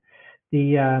again.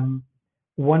 The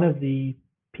One of the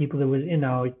people that was in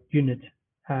our unit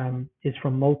is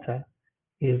from Malta.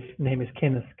 His name is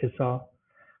Kenneth Kassar.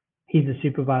 He's a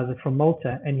supervisor from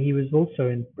Malta, and he was also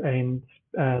in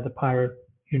the Pyro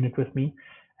unit with me.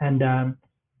 And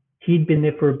he'd been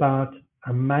there for about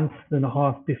a month and a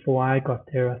half before I got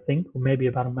there, I think, or maybe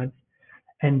about a month.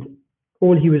 And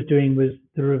all he was doing was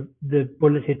the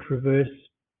bullet hit reverse,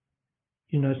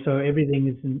 so everything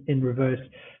is in reverse.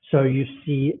 So you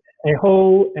see a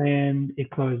hole and it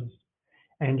closes.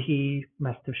 And he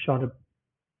must have shot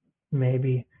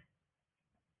maybe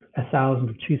 1,000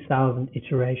 or 2,000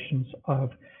 iterations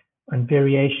of and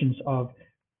variations of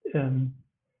um,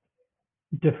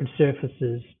 different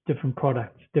surfaces, different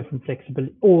products, different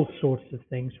flexibility, all sorts of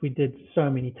things. We did so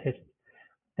many tests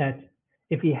that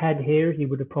if he had hair, he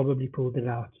would have probably pulled it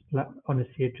out.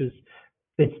 Honestly,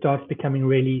 it starts becoming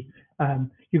really,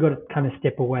 you got to kind of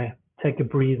step away, take a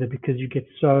breather, because you get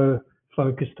so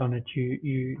focused on it,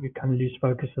 you kind of lose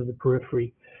focus of the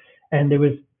periphery. And there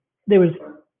was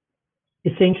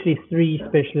essentially 3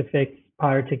 special effects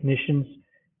pyrotechnicians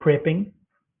prepping.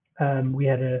 We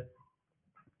had a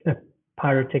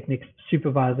pyrotechnics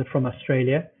supervisor from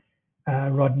Australia,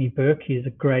 Rodney Burke. He's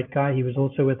a great guy. He was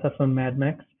also with us on Mad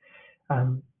Max.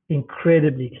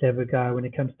 Incredibly clever guy when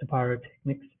it comes to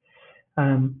pyrotechnics.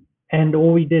 And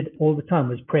all we did all the time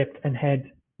was prepped and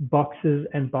had boxes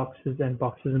and boxes and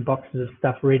boxes and boxes of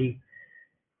stuff ready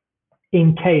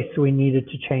in case we needed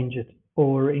to change it,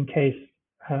 or in case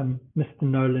Mr.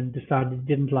 Nolan decided he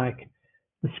didn't like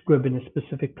the squib in a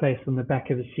specific place on the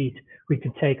back of the seat. We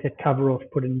could take that cover off,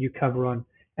 put a new cover on,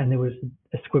 and there was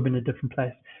a squib in a different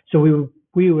place. So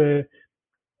we were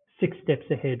 6 steps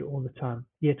ahead all the time,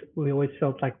 yet we always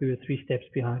felt like we were 3 steps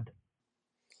behind.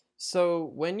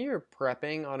 So when you're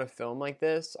prepping on a film like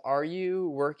this, are you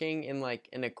working in like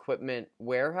an equipment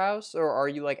warehouse, or are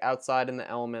you like outside in the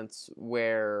elements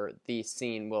where the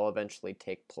scene will eventually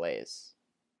take place?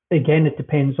 Again, it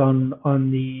depends on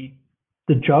the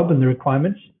job and the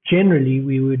requirements. Generally,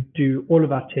 we would do all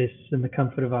of our tests in the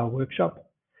comfort of our workshop,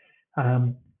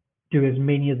 do as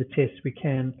many of the tests we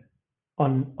can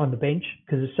on the bench,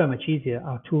 because it's so much easier.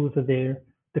 Our tools are there,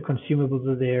 the consumables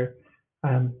are there,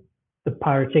 the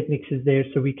pyrotechnics is there,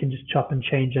 so we can just chop and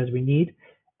change as we need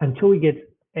until we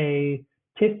get a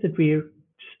test that we're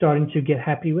starting to get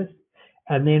happy with.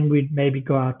 And then we'd maybe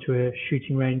go out to a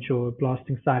shooting range or a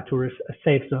blasting site or a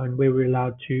safe zone where we're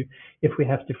allowed to, if we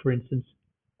have to, for instance,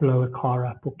 blow a car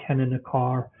up or cannon a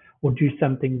car or do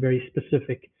something very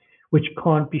specific, which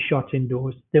can't be shot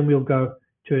indoors. Then we'll go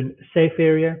to a safe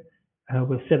area.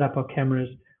 We'll set up our cameras.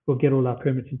 We'll get all our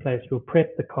permits in place. We'll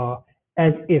prep the car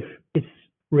as if it's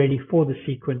ready for the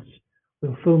sequence.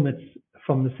 We'll film it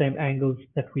from the same angles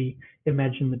that we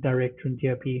imagine the director and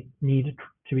DOP needed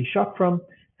to be shot from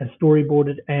and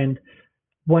storyboarded. And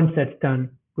once that's done,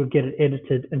 we'll get it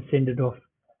edited and send it off.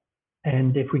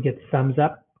 And if we get thumbs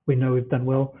up, we know we've done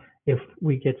well. If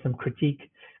we get some critique,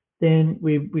 then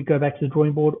we go back to the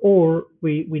drawing board, or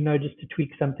we know just to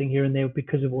tweak something here and there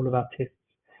because of all of our tests.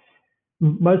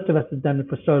 Most of us have done it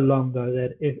for so long, though,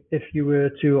 that if you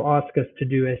were to ask us to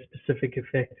do a specific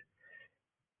effect,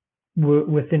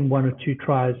 within 1 or 2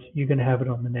 tries, you're going to have it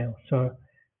on the nail. So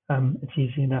it's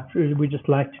easy enough. We just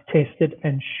like to test it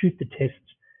and shoot the tests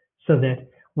so that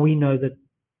we know that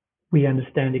we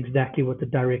understand exactly what the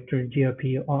director and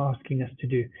DOP are asking us to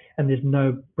do, and there's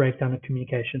no breakdown of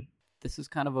communication. This is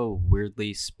kind of a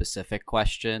weirdly specific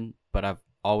question, but I've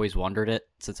always wondered it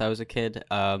since I was a kid.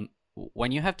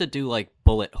 When you have to do like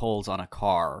bullet holes on a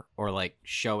car, or like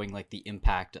showing like the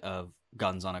impact of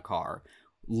guns on a car,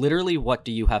 literally what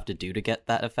do you have to do to get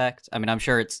that effect? I mean, I'm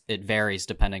sure it varies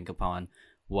depending upon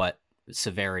what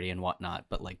severity and whatnot,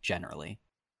 but like generally.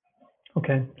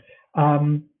 Okay.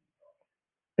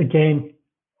 Again,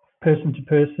 person to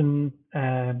person,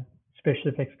 special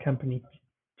effects company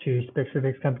to special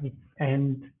effects company,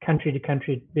 and country to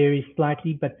country, it varies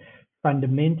slightly, but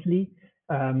fundamentally,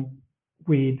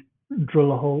 we'd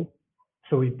drill a hole.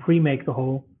 So we pre-make the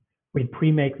hole, we'd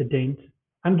pre-make the dent.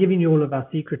 I'm giving you all of our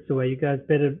secrets away. You guys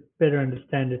better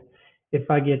understand it.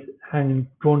 If I get hung,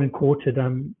 drawn and quartered,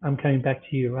 I'm coming back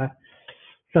to you, right?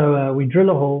 So we drill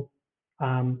a hole,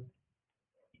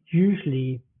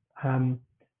 usually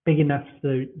big enough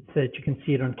so that you can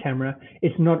see it on camera.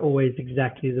 It's not always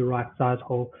exactly the right size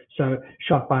hole. So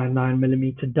shot by a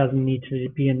 9mm doesn't need to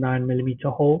be a 9mm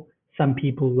hole. Some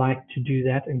people like to do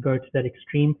that and go to that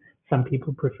extreme. Some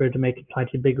people prefer to make it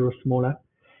slightly bigger or smaller.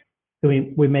 So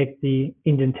we make the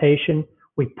indentation.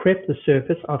 We prep the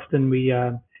surface. Often we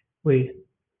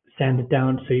sand it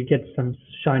down so you get some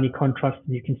shiny contrast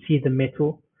and you can see the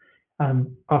metal.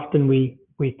 Often we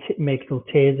make little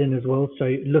tears in as well, so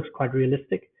it looks quite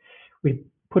realistic. We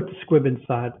put the squib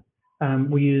inside.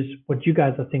 We use what you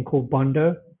guys I think call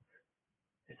Bondo.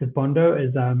 Is it Bondo?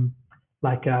 Is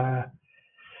like a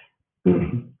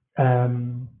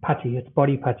putty. It's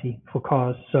body putty for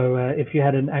cars. So if you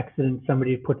had an accident,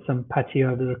 somebody put some putty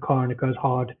over the car and it goes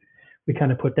hard. We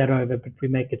kind of put that over, but we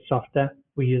make it softer.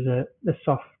 We use a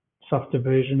softer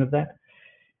version of that.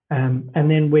 And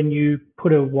then when you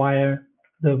put the wires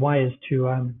to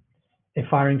a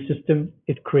firing system,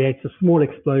 it creates a small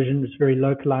explosion. It's very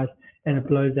localized, and it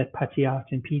blows that putty out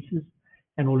in pieces.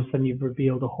 And all of a sudden, you've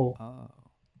revealed a hole. Oh.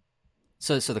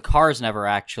 So the car's never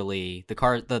actually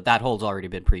that hole's already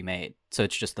been pre-made. So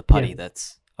it's just the putty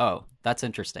that's. Oh, that's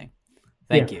interesting.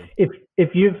 Thank you.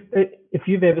 If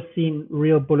you've ever seen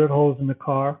real bullet holes in the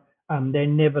car, they're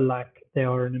never like they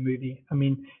are in a movie. I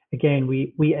mean, again,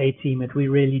 we A-team it. We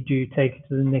really do take it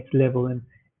to the next level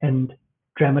and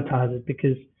dramatize it,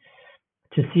 because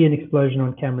to see an explosion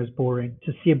on camera is boring.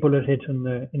 To see a bullet hit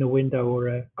in a window or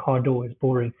a car door is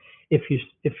boring. If you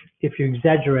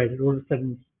exaggerate it, all of a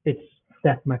sudden it's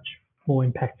that much more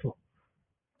impactful.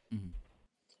 Mm-hmm.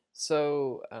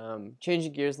 So,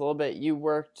 changing gears a little bit, you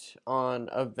worked on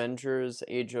Avengers: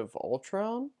 Age of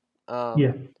Ultron.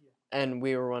 Yes. And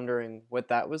we were wondering what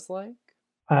that was like.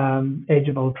 Age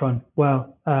of Ultron.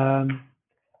 Well,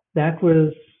 that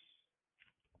was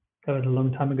a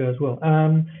long time ago as well.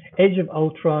 Age of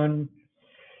Ultron.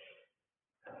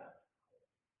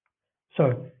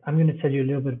 So I'm going to tell you a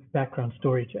little bit of background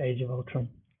story to Age of Ultron.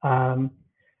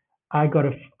 I got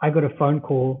a phone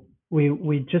call.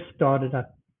 We just started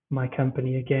up my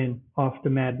company again after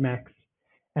Mad Max,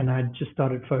 and I just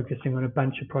started focusing on a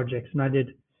bunch of projects.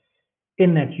 And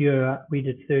in that year, we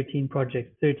did 13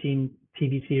 projects, 13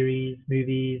 TV series,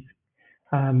 movies,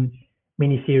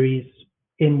 miniseries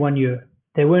in 1 year.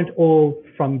 They weren't all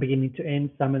from beginning to end.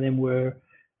 Some of them were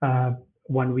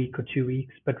 1 week or 2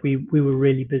 weeks, but we were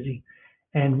really busy.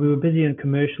 And we were busy in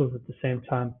commercials at the same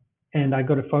time. And I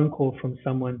got a phone call from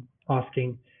someone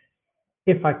asking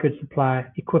if I could supply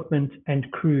equipment and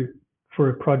crew for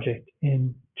a project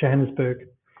in Johannesburg.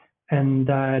 And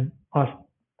I asked,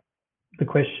 the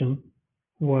question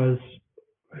was,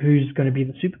 who's going to be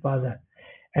the supervisor?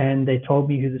 And they told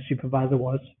me who the supervisor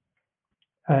was.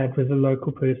 It was a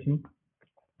local person.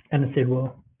 And I said,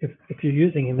 well, if you're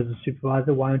using him as a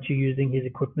supervisor, why aren't you using his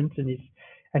equipment and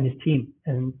his team?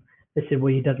 And they said,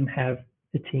 well, he doesn't have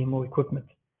the team or equipment.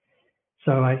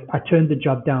 So I turned the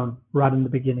job down right in the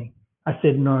beginning. I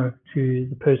said no to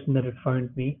the person that had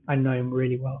phoned me. I know him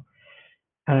really well,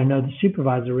 and I know the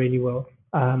supervisor really well.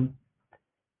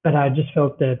 But I just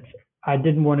felt that I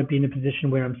didn't want to be in a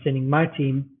position where I'm sending my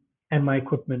team and my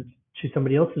equipment to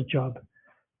somebody else's job.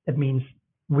 That means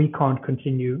we can't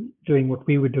continue doing what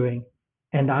we were doing,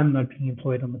 and I'm not being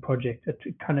employed on the project.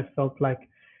 It kind of felt like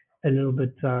a little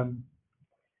bit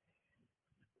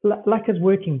like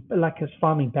as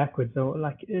farming backwards, or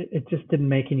like it just didn't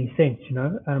make any sense, you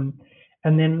know.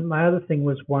 And then my other thing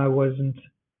was, why weren't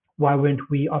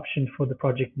we optioned for the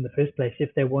project in the first place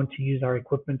if they want to use our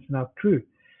equipment and our crew?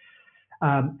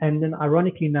 And then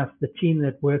ironically enough, the team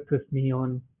that worked with me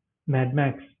on Mad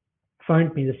Max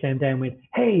phoned me the same day and went,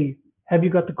 hey, have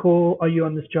you got the call? Are you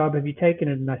on this job? Have you taken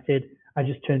it? And I said, I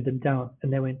just turned them down.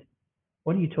 And they went,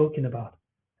 what are you talking about?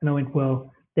 And I went,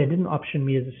 well, they didn't option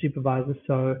me as a supervisor,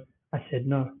 so I said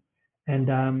no. And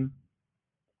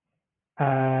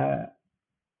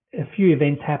a few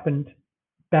events happened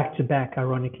back to back,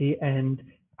 ironically, and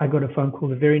I got a phone call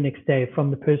the very next day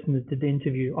from the person that did the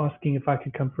interview asking if I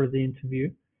could come for the interview,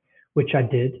 which I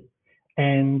did.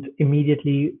 And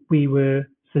immediately we were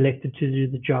selected to do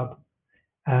the job.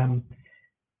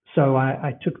 So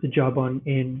I took the job on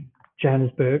in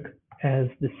Johannesburg as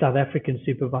the South African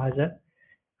supervisor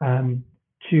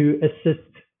to assist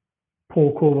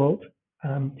Paul Corwald,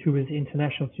 who was the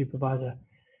international supervisor.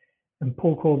 And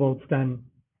Paul Corwald's done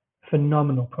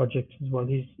phenomenal projects as well.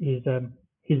 He's a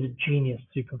genius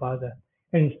supervisor,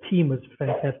 and his team was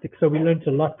fantastic. So we learned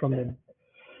a lot from them.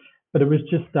 But it was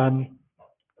just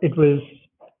it was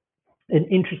an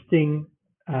interesting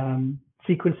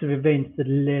sequence of events that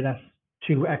led us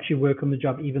to actually work on the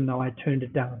job, even though I turned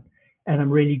it down. And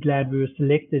I'm really glad we were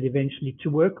selected eventually to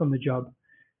work on the job,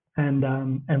 and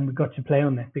we got to play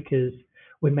on that because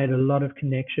we made a lot of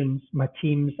connections. My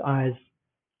team's eyes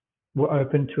were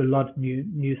open to a lot of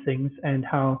new things and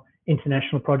how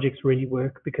international projects really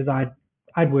work, because I'd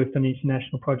I'd worked on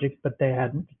international projects, but they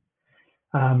hadn't.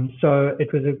 So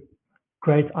it was a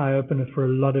great eye opener for a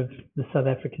lot of the South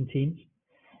African teams.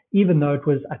 Even though it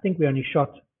was, I think we only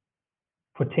shot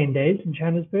for 10 days in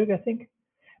Johannesburg, I think,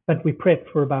 but we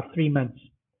prepped for about 3 months.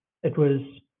 It was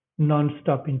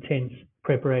non-stop intense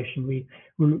preparation. We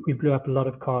blew up a lot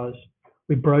of cars.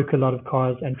 We broke a lot of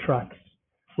cars and trucks.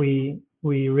 We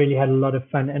really had a lot of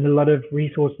fun and a lot of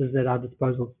resources at our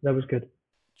disposal. That was good.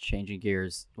 Changing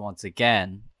gears once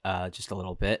again, just a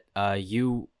little bit.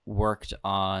 You worked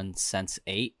on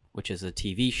Sense8, which is a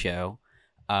TV show,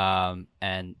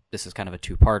 and this is kind of a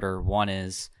two-parter. One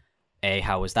is,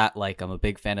 how was that like? I'm a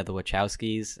big fan of the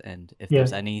Wachowskis, and if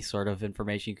there's any sort of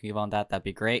information you can give on that, that'd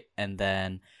be great. And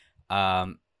then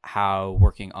how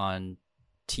working on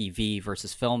TV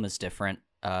versus film is different.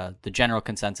 The general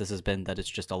consensus has been that it's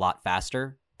just a lot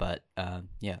faster, but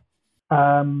yeah.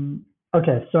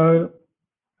 Okay, so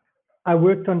I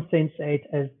worked on Sense8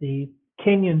 as the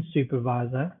Kenyan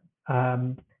supervisor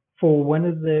for one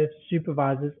of the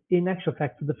supervisors, in actual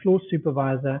fact, for the floor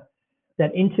supervisor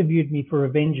that interviewed me for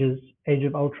Avengers Age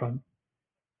of Ultron,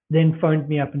 then phoned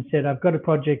me up and said, I've got a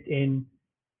project in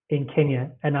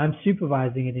Kenya and I'm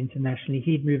supervising it internationally.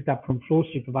 He'd moved up from floor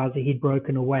supervisor. He'd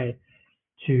broken away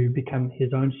to become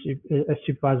his own a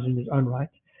supervisor in his own right.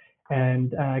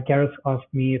 And Gareth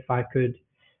asked me if I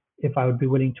would be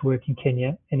willing to work in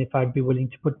Kenya and if I'd be willing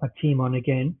to put my team on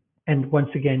again and once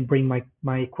again bring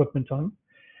my equipment on.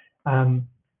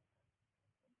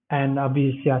 And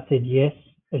obviously I said yes.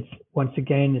 It's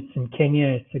in Kenya.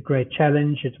 It's a great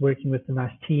challenge. It's working with a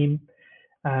nice team.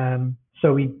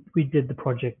 So we did the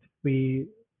project. We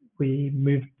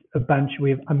moved a bunch.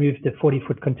 I moved a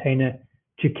 40-foot container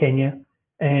to Kenya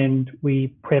and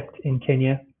we prepped in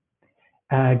Kenya.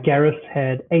 Gareth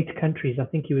had 8 countries. I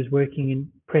think he was working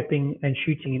in prepping and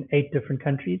shooting in 8 different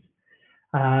countries.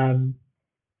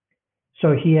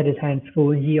 So he had his hands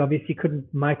full. He obviously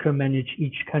couldn't micromanage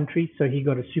each country, so he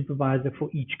got a supervisor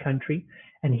for each country,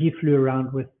 and he flew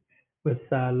around with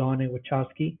Lana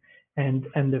Wachowski and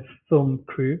the film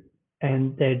crew,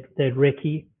 and they'd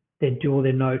recce, they'd do all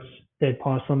their notes, they'd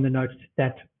pass on the notes to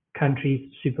that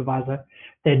country's supervisor,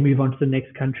 they'd move on to the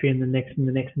next country and the next and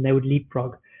the next, and they would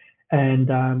leapfrog. And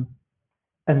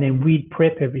then we'd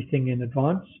prep everything in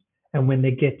advance. And when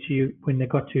they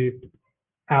got to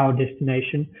our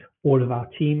destination, all of our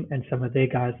team and some of their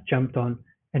guys jumped on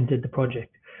and did the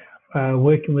project.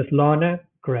 Working with Lana,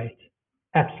 great,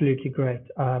 absolutely great.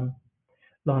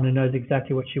 Lana knows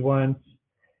exactly what she wants.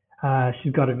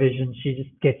 She's got a vision. She just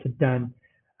gets it done.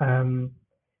 The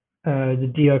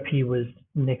DOP was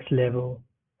next level,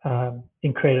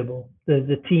 incredible.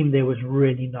 The team there was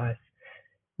really nice.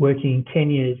 Working in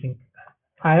Kenya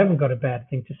I haven't got a bad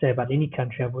thing to say about any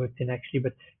country I've worked in actually,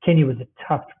 but Kenya was a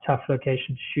tough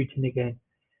location to shoot in again.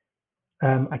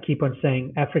 I keep on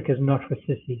saying Africa's not for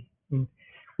sissies.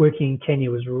 Working in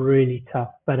Kenya was really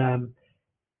tough, but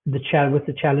with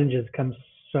the challenges comes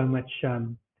so much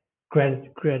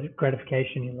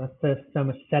gratification, so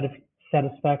much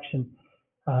satisfaction.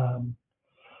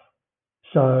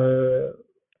 So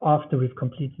after we've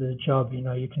completed the job,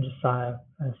 you can just sigh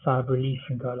of relief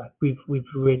and go like, we've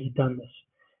really done this.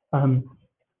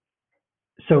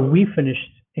 So we finished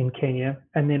in Kenya,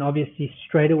 and then obviously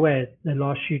straight away, the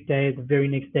last shoot day, the very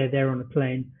next day, they're on a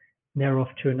plane, and they're off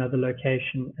to another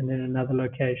location, and then another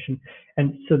location,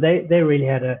 and so they really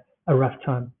had a rough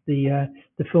time. The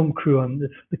film crew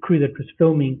the crew that was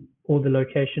filming all the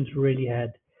locations really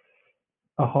had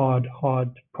a hard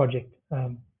project.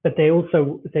 But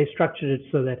they structured it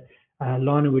so that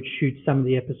Lana would shoot some of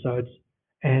the episodes,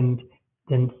 and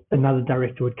then another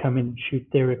director would come in and shoot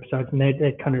their episodes, and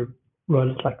they'd kind of roll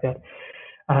it like that.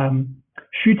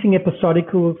 Shooting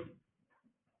episodicals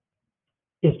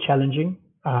is challenging,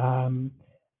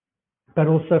 but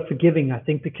also forgiving, I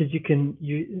think, because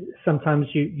sometimes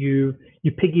you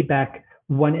piggyback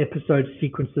one episode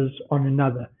sequences on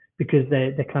another because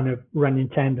they kind of run in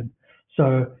tandem.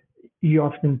 So you're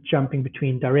often jumping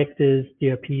between directors,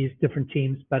 DOPs, different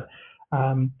teams, but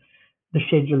the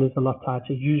schedule is a lot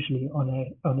tighter usually on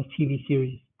a TV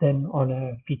series than on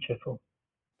a feature film.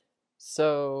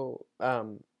 So,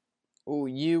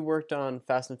 you worked on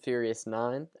Fast and Furious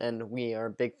 9, and we are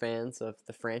big fans of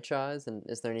the franchise, and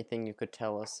is there anything you could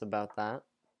tell us about that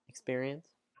experience?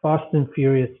 Fast and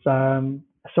Furious, so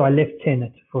I left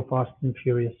Tenet for Fast and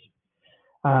Furious.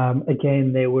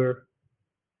 Again, they were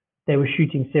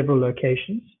shooting several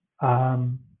locations,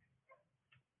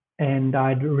 and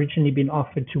I'd originally been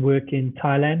offered to work in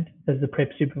Thailand as the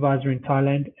prep supervisor in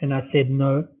Thailand, and I said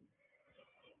no.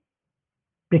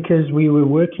 because we were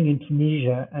working in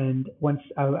Tunisia, and once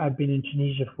I'd been in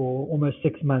Tunisia for almost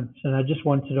 6 months, and I just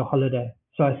wanted a holiday.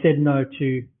 So I said no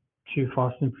to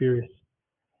Fast and Furious.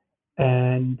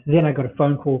 And then I got a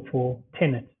phone call for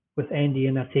Tenet with Andy,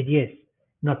 and I said yes,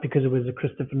 not because it was a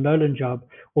Christopher Nolan job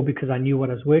or because I knew what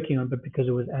I was working on, but because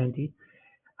it was Andy.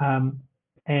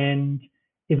 And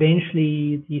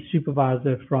eventually, the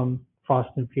supervisor from Fast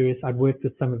and Furious, I'd worked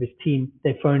with some of his team,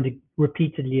 they phoned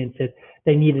repeatedly and said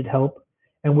they needed help,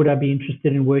 and would I be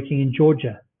interested in working in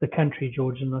Georgia, the country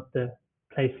Georgia, not the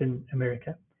place in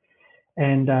America.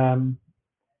 And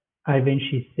I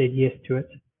eventually said yes to it,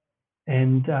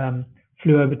 and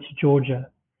flew over to Georgia.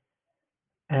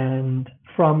 And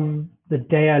from the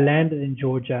day I landed in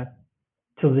Georgia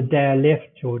till the day I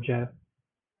left Georgia,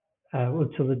 or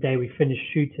till the day we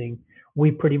finished shooting,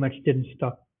 we pretty much didn't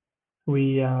stop.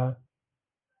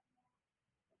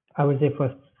 I was there for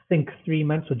I think 3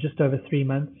 months or just over 3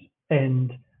 months,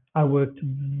 and I worked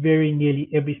very nearly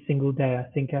every single day. I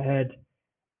think I had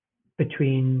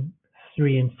between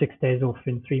 3 and 6 days off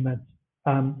in 3 months.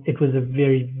 It was a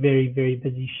very, very, very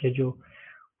busy schedule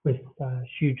with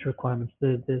huge requirements.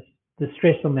 The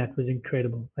stress on that was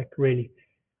incredible, like really.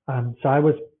 So I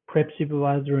was prep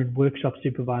supervisor and workshop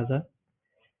supervisor,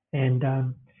 and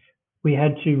we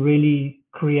had to really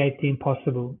create the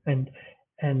impossible, and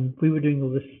we were doing all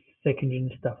this second gen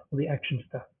stuff, all the action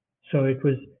stuff. So it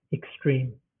was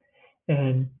extreme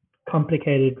and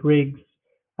complicated rigs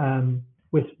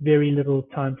with very little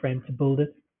time frame to build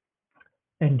it.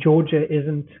 And Georgia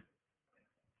isn't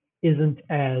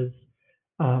as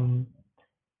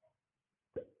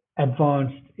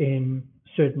advanced in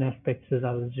certain aspects as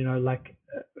others, like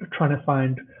trying to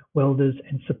find welders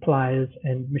and suppliers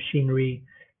and machinery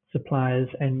suppliers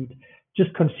and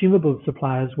just consumable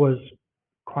suppliers was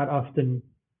quite often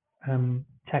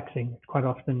taxing, quite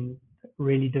often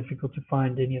really difficult to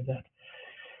find any of that.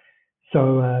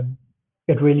 So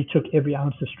it really took every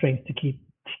ounce of strength to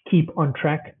keep on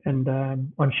track and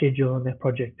on schedule on that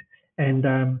project.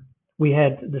 And we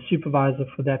had the supervisor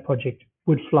for that project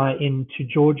would fly into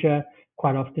Georgia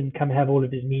quite often, come have all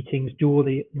of his meetings, do all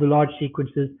the large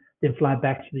sequences, then fly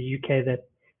back to the UK that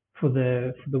for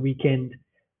the weekend,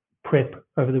 prep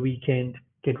over the weekend,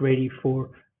 get ready for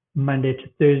Monday to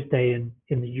Thursday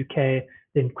in the UK,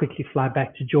 then quickly fly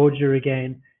back to Georgia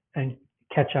again and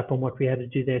catch up on what we had to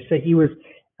do there. So he was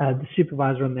the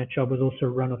supervisor on that job was also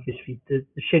run off his feet. The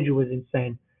schedule was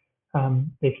insane.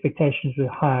 The expectations were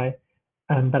high,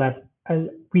 but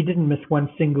we didn't miss one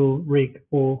single rig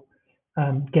or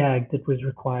gag that was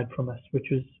required from us,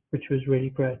 which was really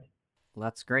great. Well,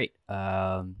 that's great.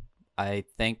 I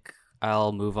think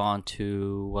I'll move on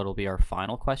to what'll be our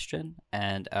final question.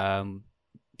 And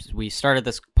we started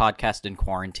this podcast in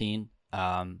quarantine,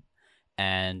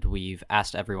 and we've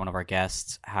asked every one of our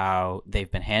guests how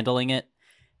they've been handling it.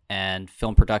 And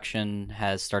film production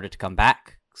has started to come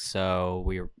back, so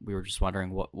we were just wondering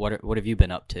what have you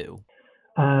been up to?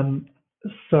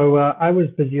 So I was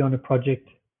busy on a project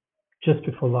just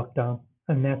before lockdown,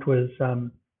 and that was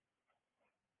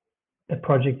a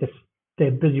project that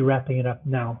they're busy wrapping it up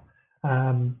now.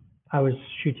 I was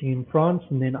shooting in France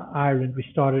and then Ireland. We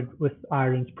started with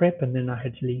Ireland's prep, and then I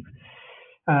had to leave.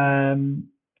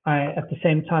 At the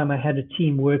same time, I had a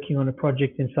team working on a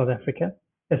project in South Africa,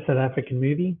 a South African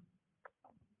movie.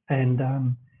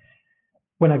 And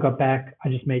when I got back, I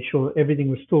just made sure everything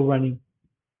was still running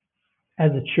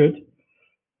as it should.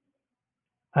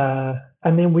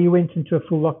 And then we went into a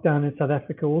full lockdown in South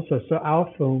Africa also. So our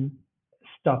film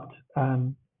stopped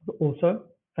also.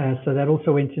 So that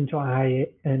also went into a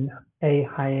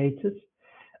hiatus.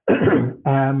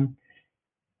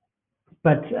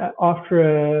 But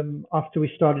after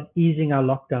we started easing our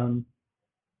lockdown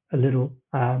a little,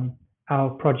 our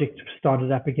project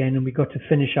started up again, and we got to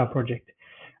finish our project.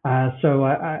 So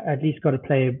I at least got to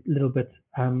play a little bit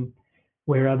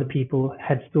where other people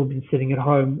had still been sitting at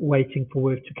home waiting for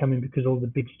work to come in because all the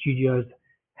big studios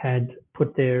had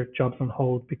put their jobs on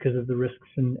hold because of the risks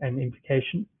and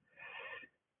implications.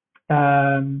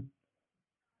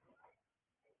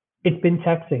 It's been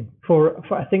taxing for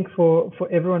I think for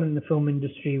everyone in the film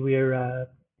industry. We're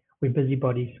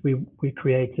busybodies. We're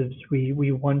creatives.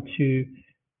 We want to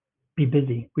be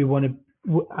busy.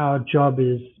 Our job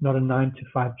is not a 9 to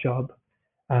 5 job.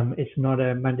 It's not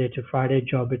a Monday to Friday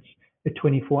job. It's a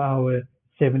 24-hour,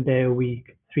 7-day a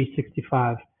week,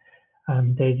 365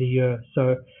 days a year.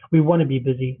 So we want to be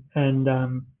busy, and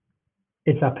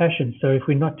it's our passion. So if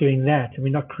we're not doing that and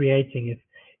we're not creating,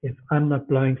 if I'm not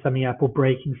blowing something up or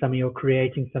breaking something or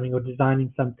creating something or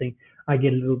designing something, I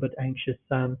get a little bit anxious.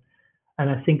 And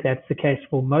I think that's the case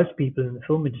for most people in the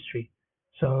film industry.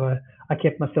 So I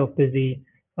kept myself busy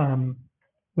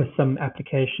with some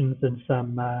applications and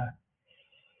some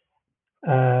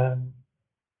um,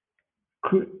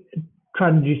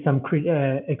 trying to do some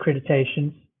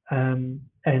accreditations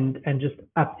and just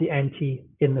up the ante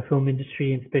in the film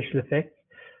industry and special effects.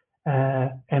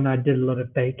 And I did a lot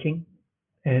of baking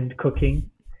and cooking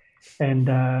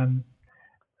and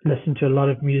listened to a lot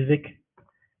of music.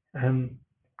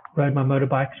 Rode my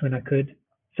motorbikes when I could.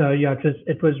 So yeah,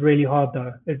 it was really hard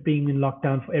though. It being in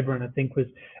lockdown for everyone, I think, was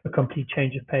a complete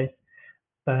change of pace.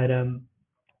 But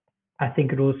I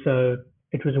think it was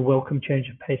a welcome change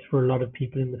of pace for a lot of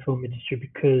people in the film industry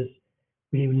because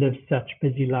we live such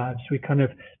busy lives. We kind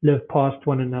of live past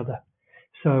one another.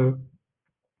 So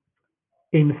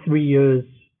in 3 years,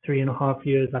 3.5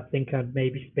 years, I think I'd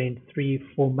maybe spent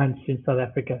 3-4 months in South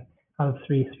Africa out of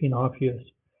 3.5 years.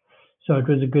 So it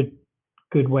was a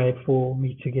good way for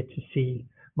me to get to see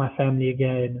my family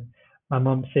again. My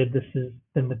mom said this has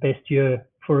been the best year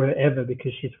for her ever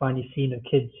because she's finally seen her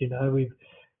kids.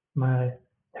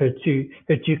 Her two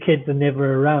kids are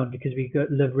never around because we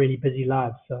live really busy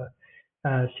lives. So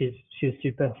she was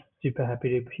super happy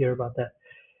to hear about that.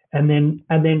 And then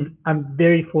I'm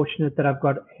very fortunate that I've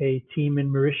got a team in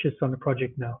Mauritius on the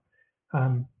project now.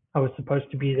 I was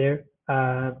supposed to be there,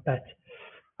 but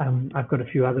I've got a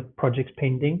few other projects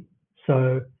pending.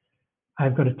 So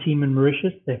I've got a team in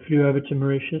Mauritius. They flew over to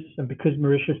Mauritius, and because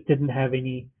Mauritius didn't have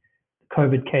any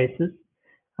COVID cases,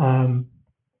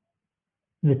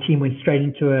 the team went straight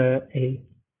into a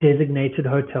designated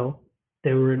hotel.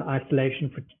 They were in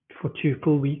isolation for 2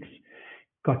 full weeks,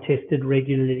 got tested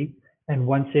regularly, and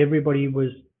once everybody was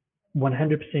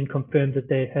 100% confirmed that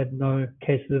they had no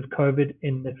cases of COVID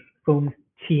in the film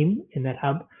team in that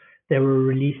hub, they were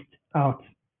released out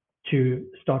to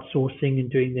start sourcing and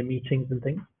doing their meetings and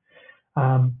things.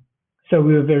 So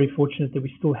we were very fortunate that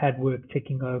we still had work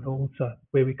ticking over also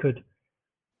where we could.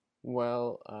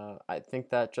 Well, I think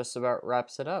that just about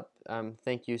wraps it up.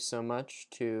 Thank you so much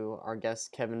to our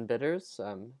guest, Kevin Bitters.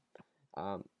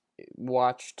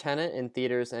 Watch Tenet in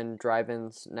theaters and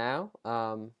drive-ins now.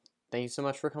 Thank you so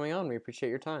much for coming on. We appreciate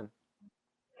your time.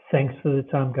 Thanks for the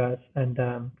time, guys, and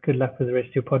good luck with the rest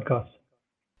of your podcast.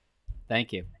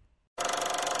 Thank you.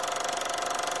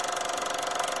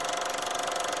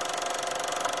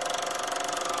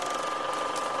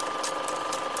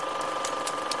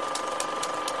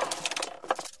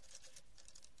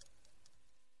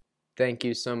 Thank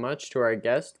you so much to our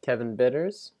guest, Kevin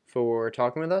Bitters, for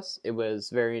talking with us. It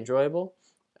was very enjoyable.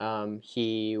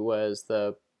 He was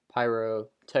the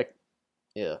pyrotech...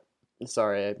 Yeah,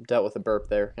 sorry, I dealt with a burp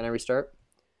there. Can I restart?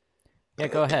 Yeah,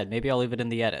 go ahead. Maybe I'll leave it in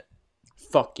the edit.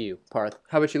 Fuck you, Parth.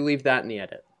 How about you leave that in the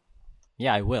edit?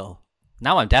 Yeah, I will.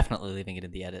 Now I'm definitely leaving it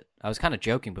in the edit. I was kind of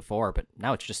joking before, but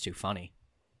now it's just too funny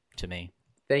to me.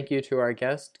 Thank you to our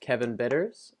guest, Kevin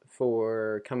Bitters,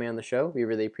 for coming on the show. We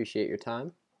really appreciate your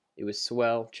time. It was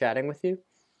swell chatting with you.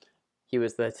 He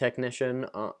was the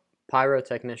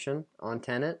pyrotechnician on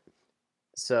Tenet,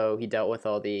 so he dealt with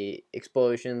all the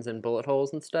explosions and bullet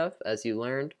holes and stuff, as you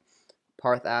learned.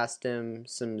 Parth asked him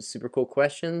some super cool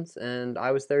questions, and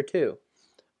I was there too.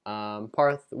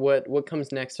 Parth, what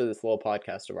comes next for this little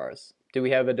podcast of ours? Do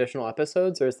we have additional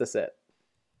episodes, or is this it?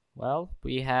 Well,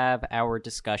 we have our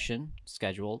discussion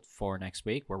scheduled for next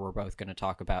week, where we're both going to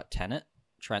talk about Tenet.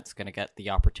 Trent's going to get the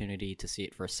opportunity to see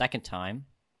it for a second time.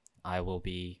 I will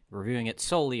be reviewing it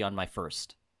solely on my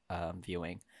first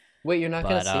viewing. Wait, you're not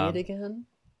going to see it again?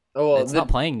 Oh, well, it's not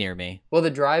playing near me. Well, the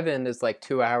drive-in is like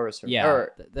 2 hours from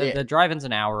the drive-in's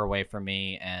an hour away from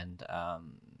me, and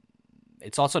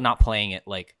it's also not playing it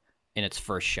like in its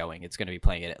first showing. It's going to be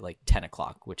playing it at like 10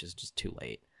 o'clock, which is just too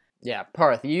late. Yeah,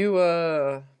 Parth, you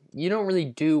don't really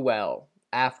do well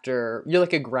after... You're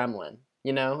like a gremlin,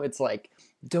 you know? It's like...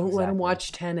 Don't let him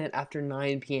watch Tenet after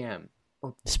 9 p.m.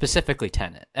 Specifically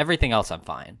Tenet. Everything else I'm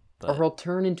fine. But... Or he'll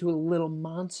turn into a little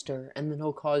monster and then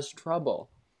he'll cause trouble.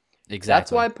 Exactly.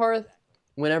 That's why, Parth,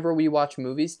 whenever we watch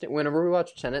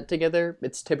Tenet together,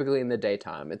 it's typically in the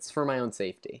daytime. It's for my own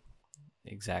safety.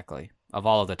 Exactly. Of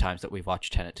all of the times that we've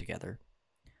watched Tenet together.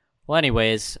 Well,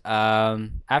 anyways,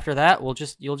 after that,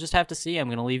 you'll just have to see. I'm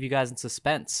going to leave you guys in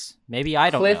suspense. Maybe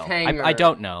I don't know. I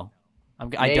don't know.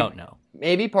 I don't know.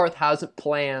 Maybe Parth hasn't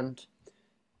planned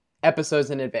episodes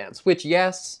in advance, which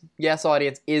yes,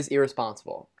 audience, is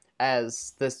irresponsible.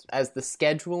 As the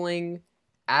scheduling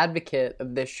advocate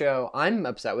of this show, I'm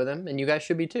upset with him, and you guys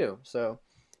should be too. So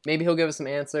maybe he'll give us some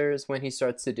answers when he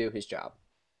starts to do his job.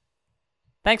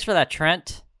 Thanks for that,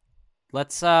 Trent.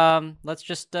 Let's get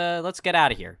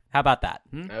out of here. How about that?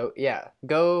 Oh yeah,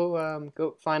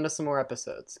 go find us some more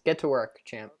episodes. Get to work,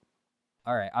 champ.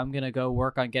 All right, I'm gonna go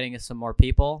work on getting us some more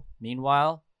people.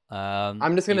 Meanwhile,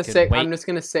 I'm just you gonna can sit. wait. I'm just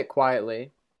gonna sit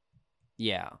quietly.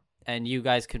 Yeah, and you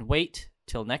guys can wait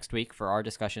till next week for our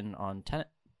discussion on Tenet.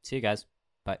 See you guys.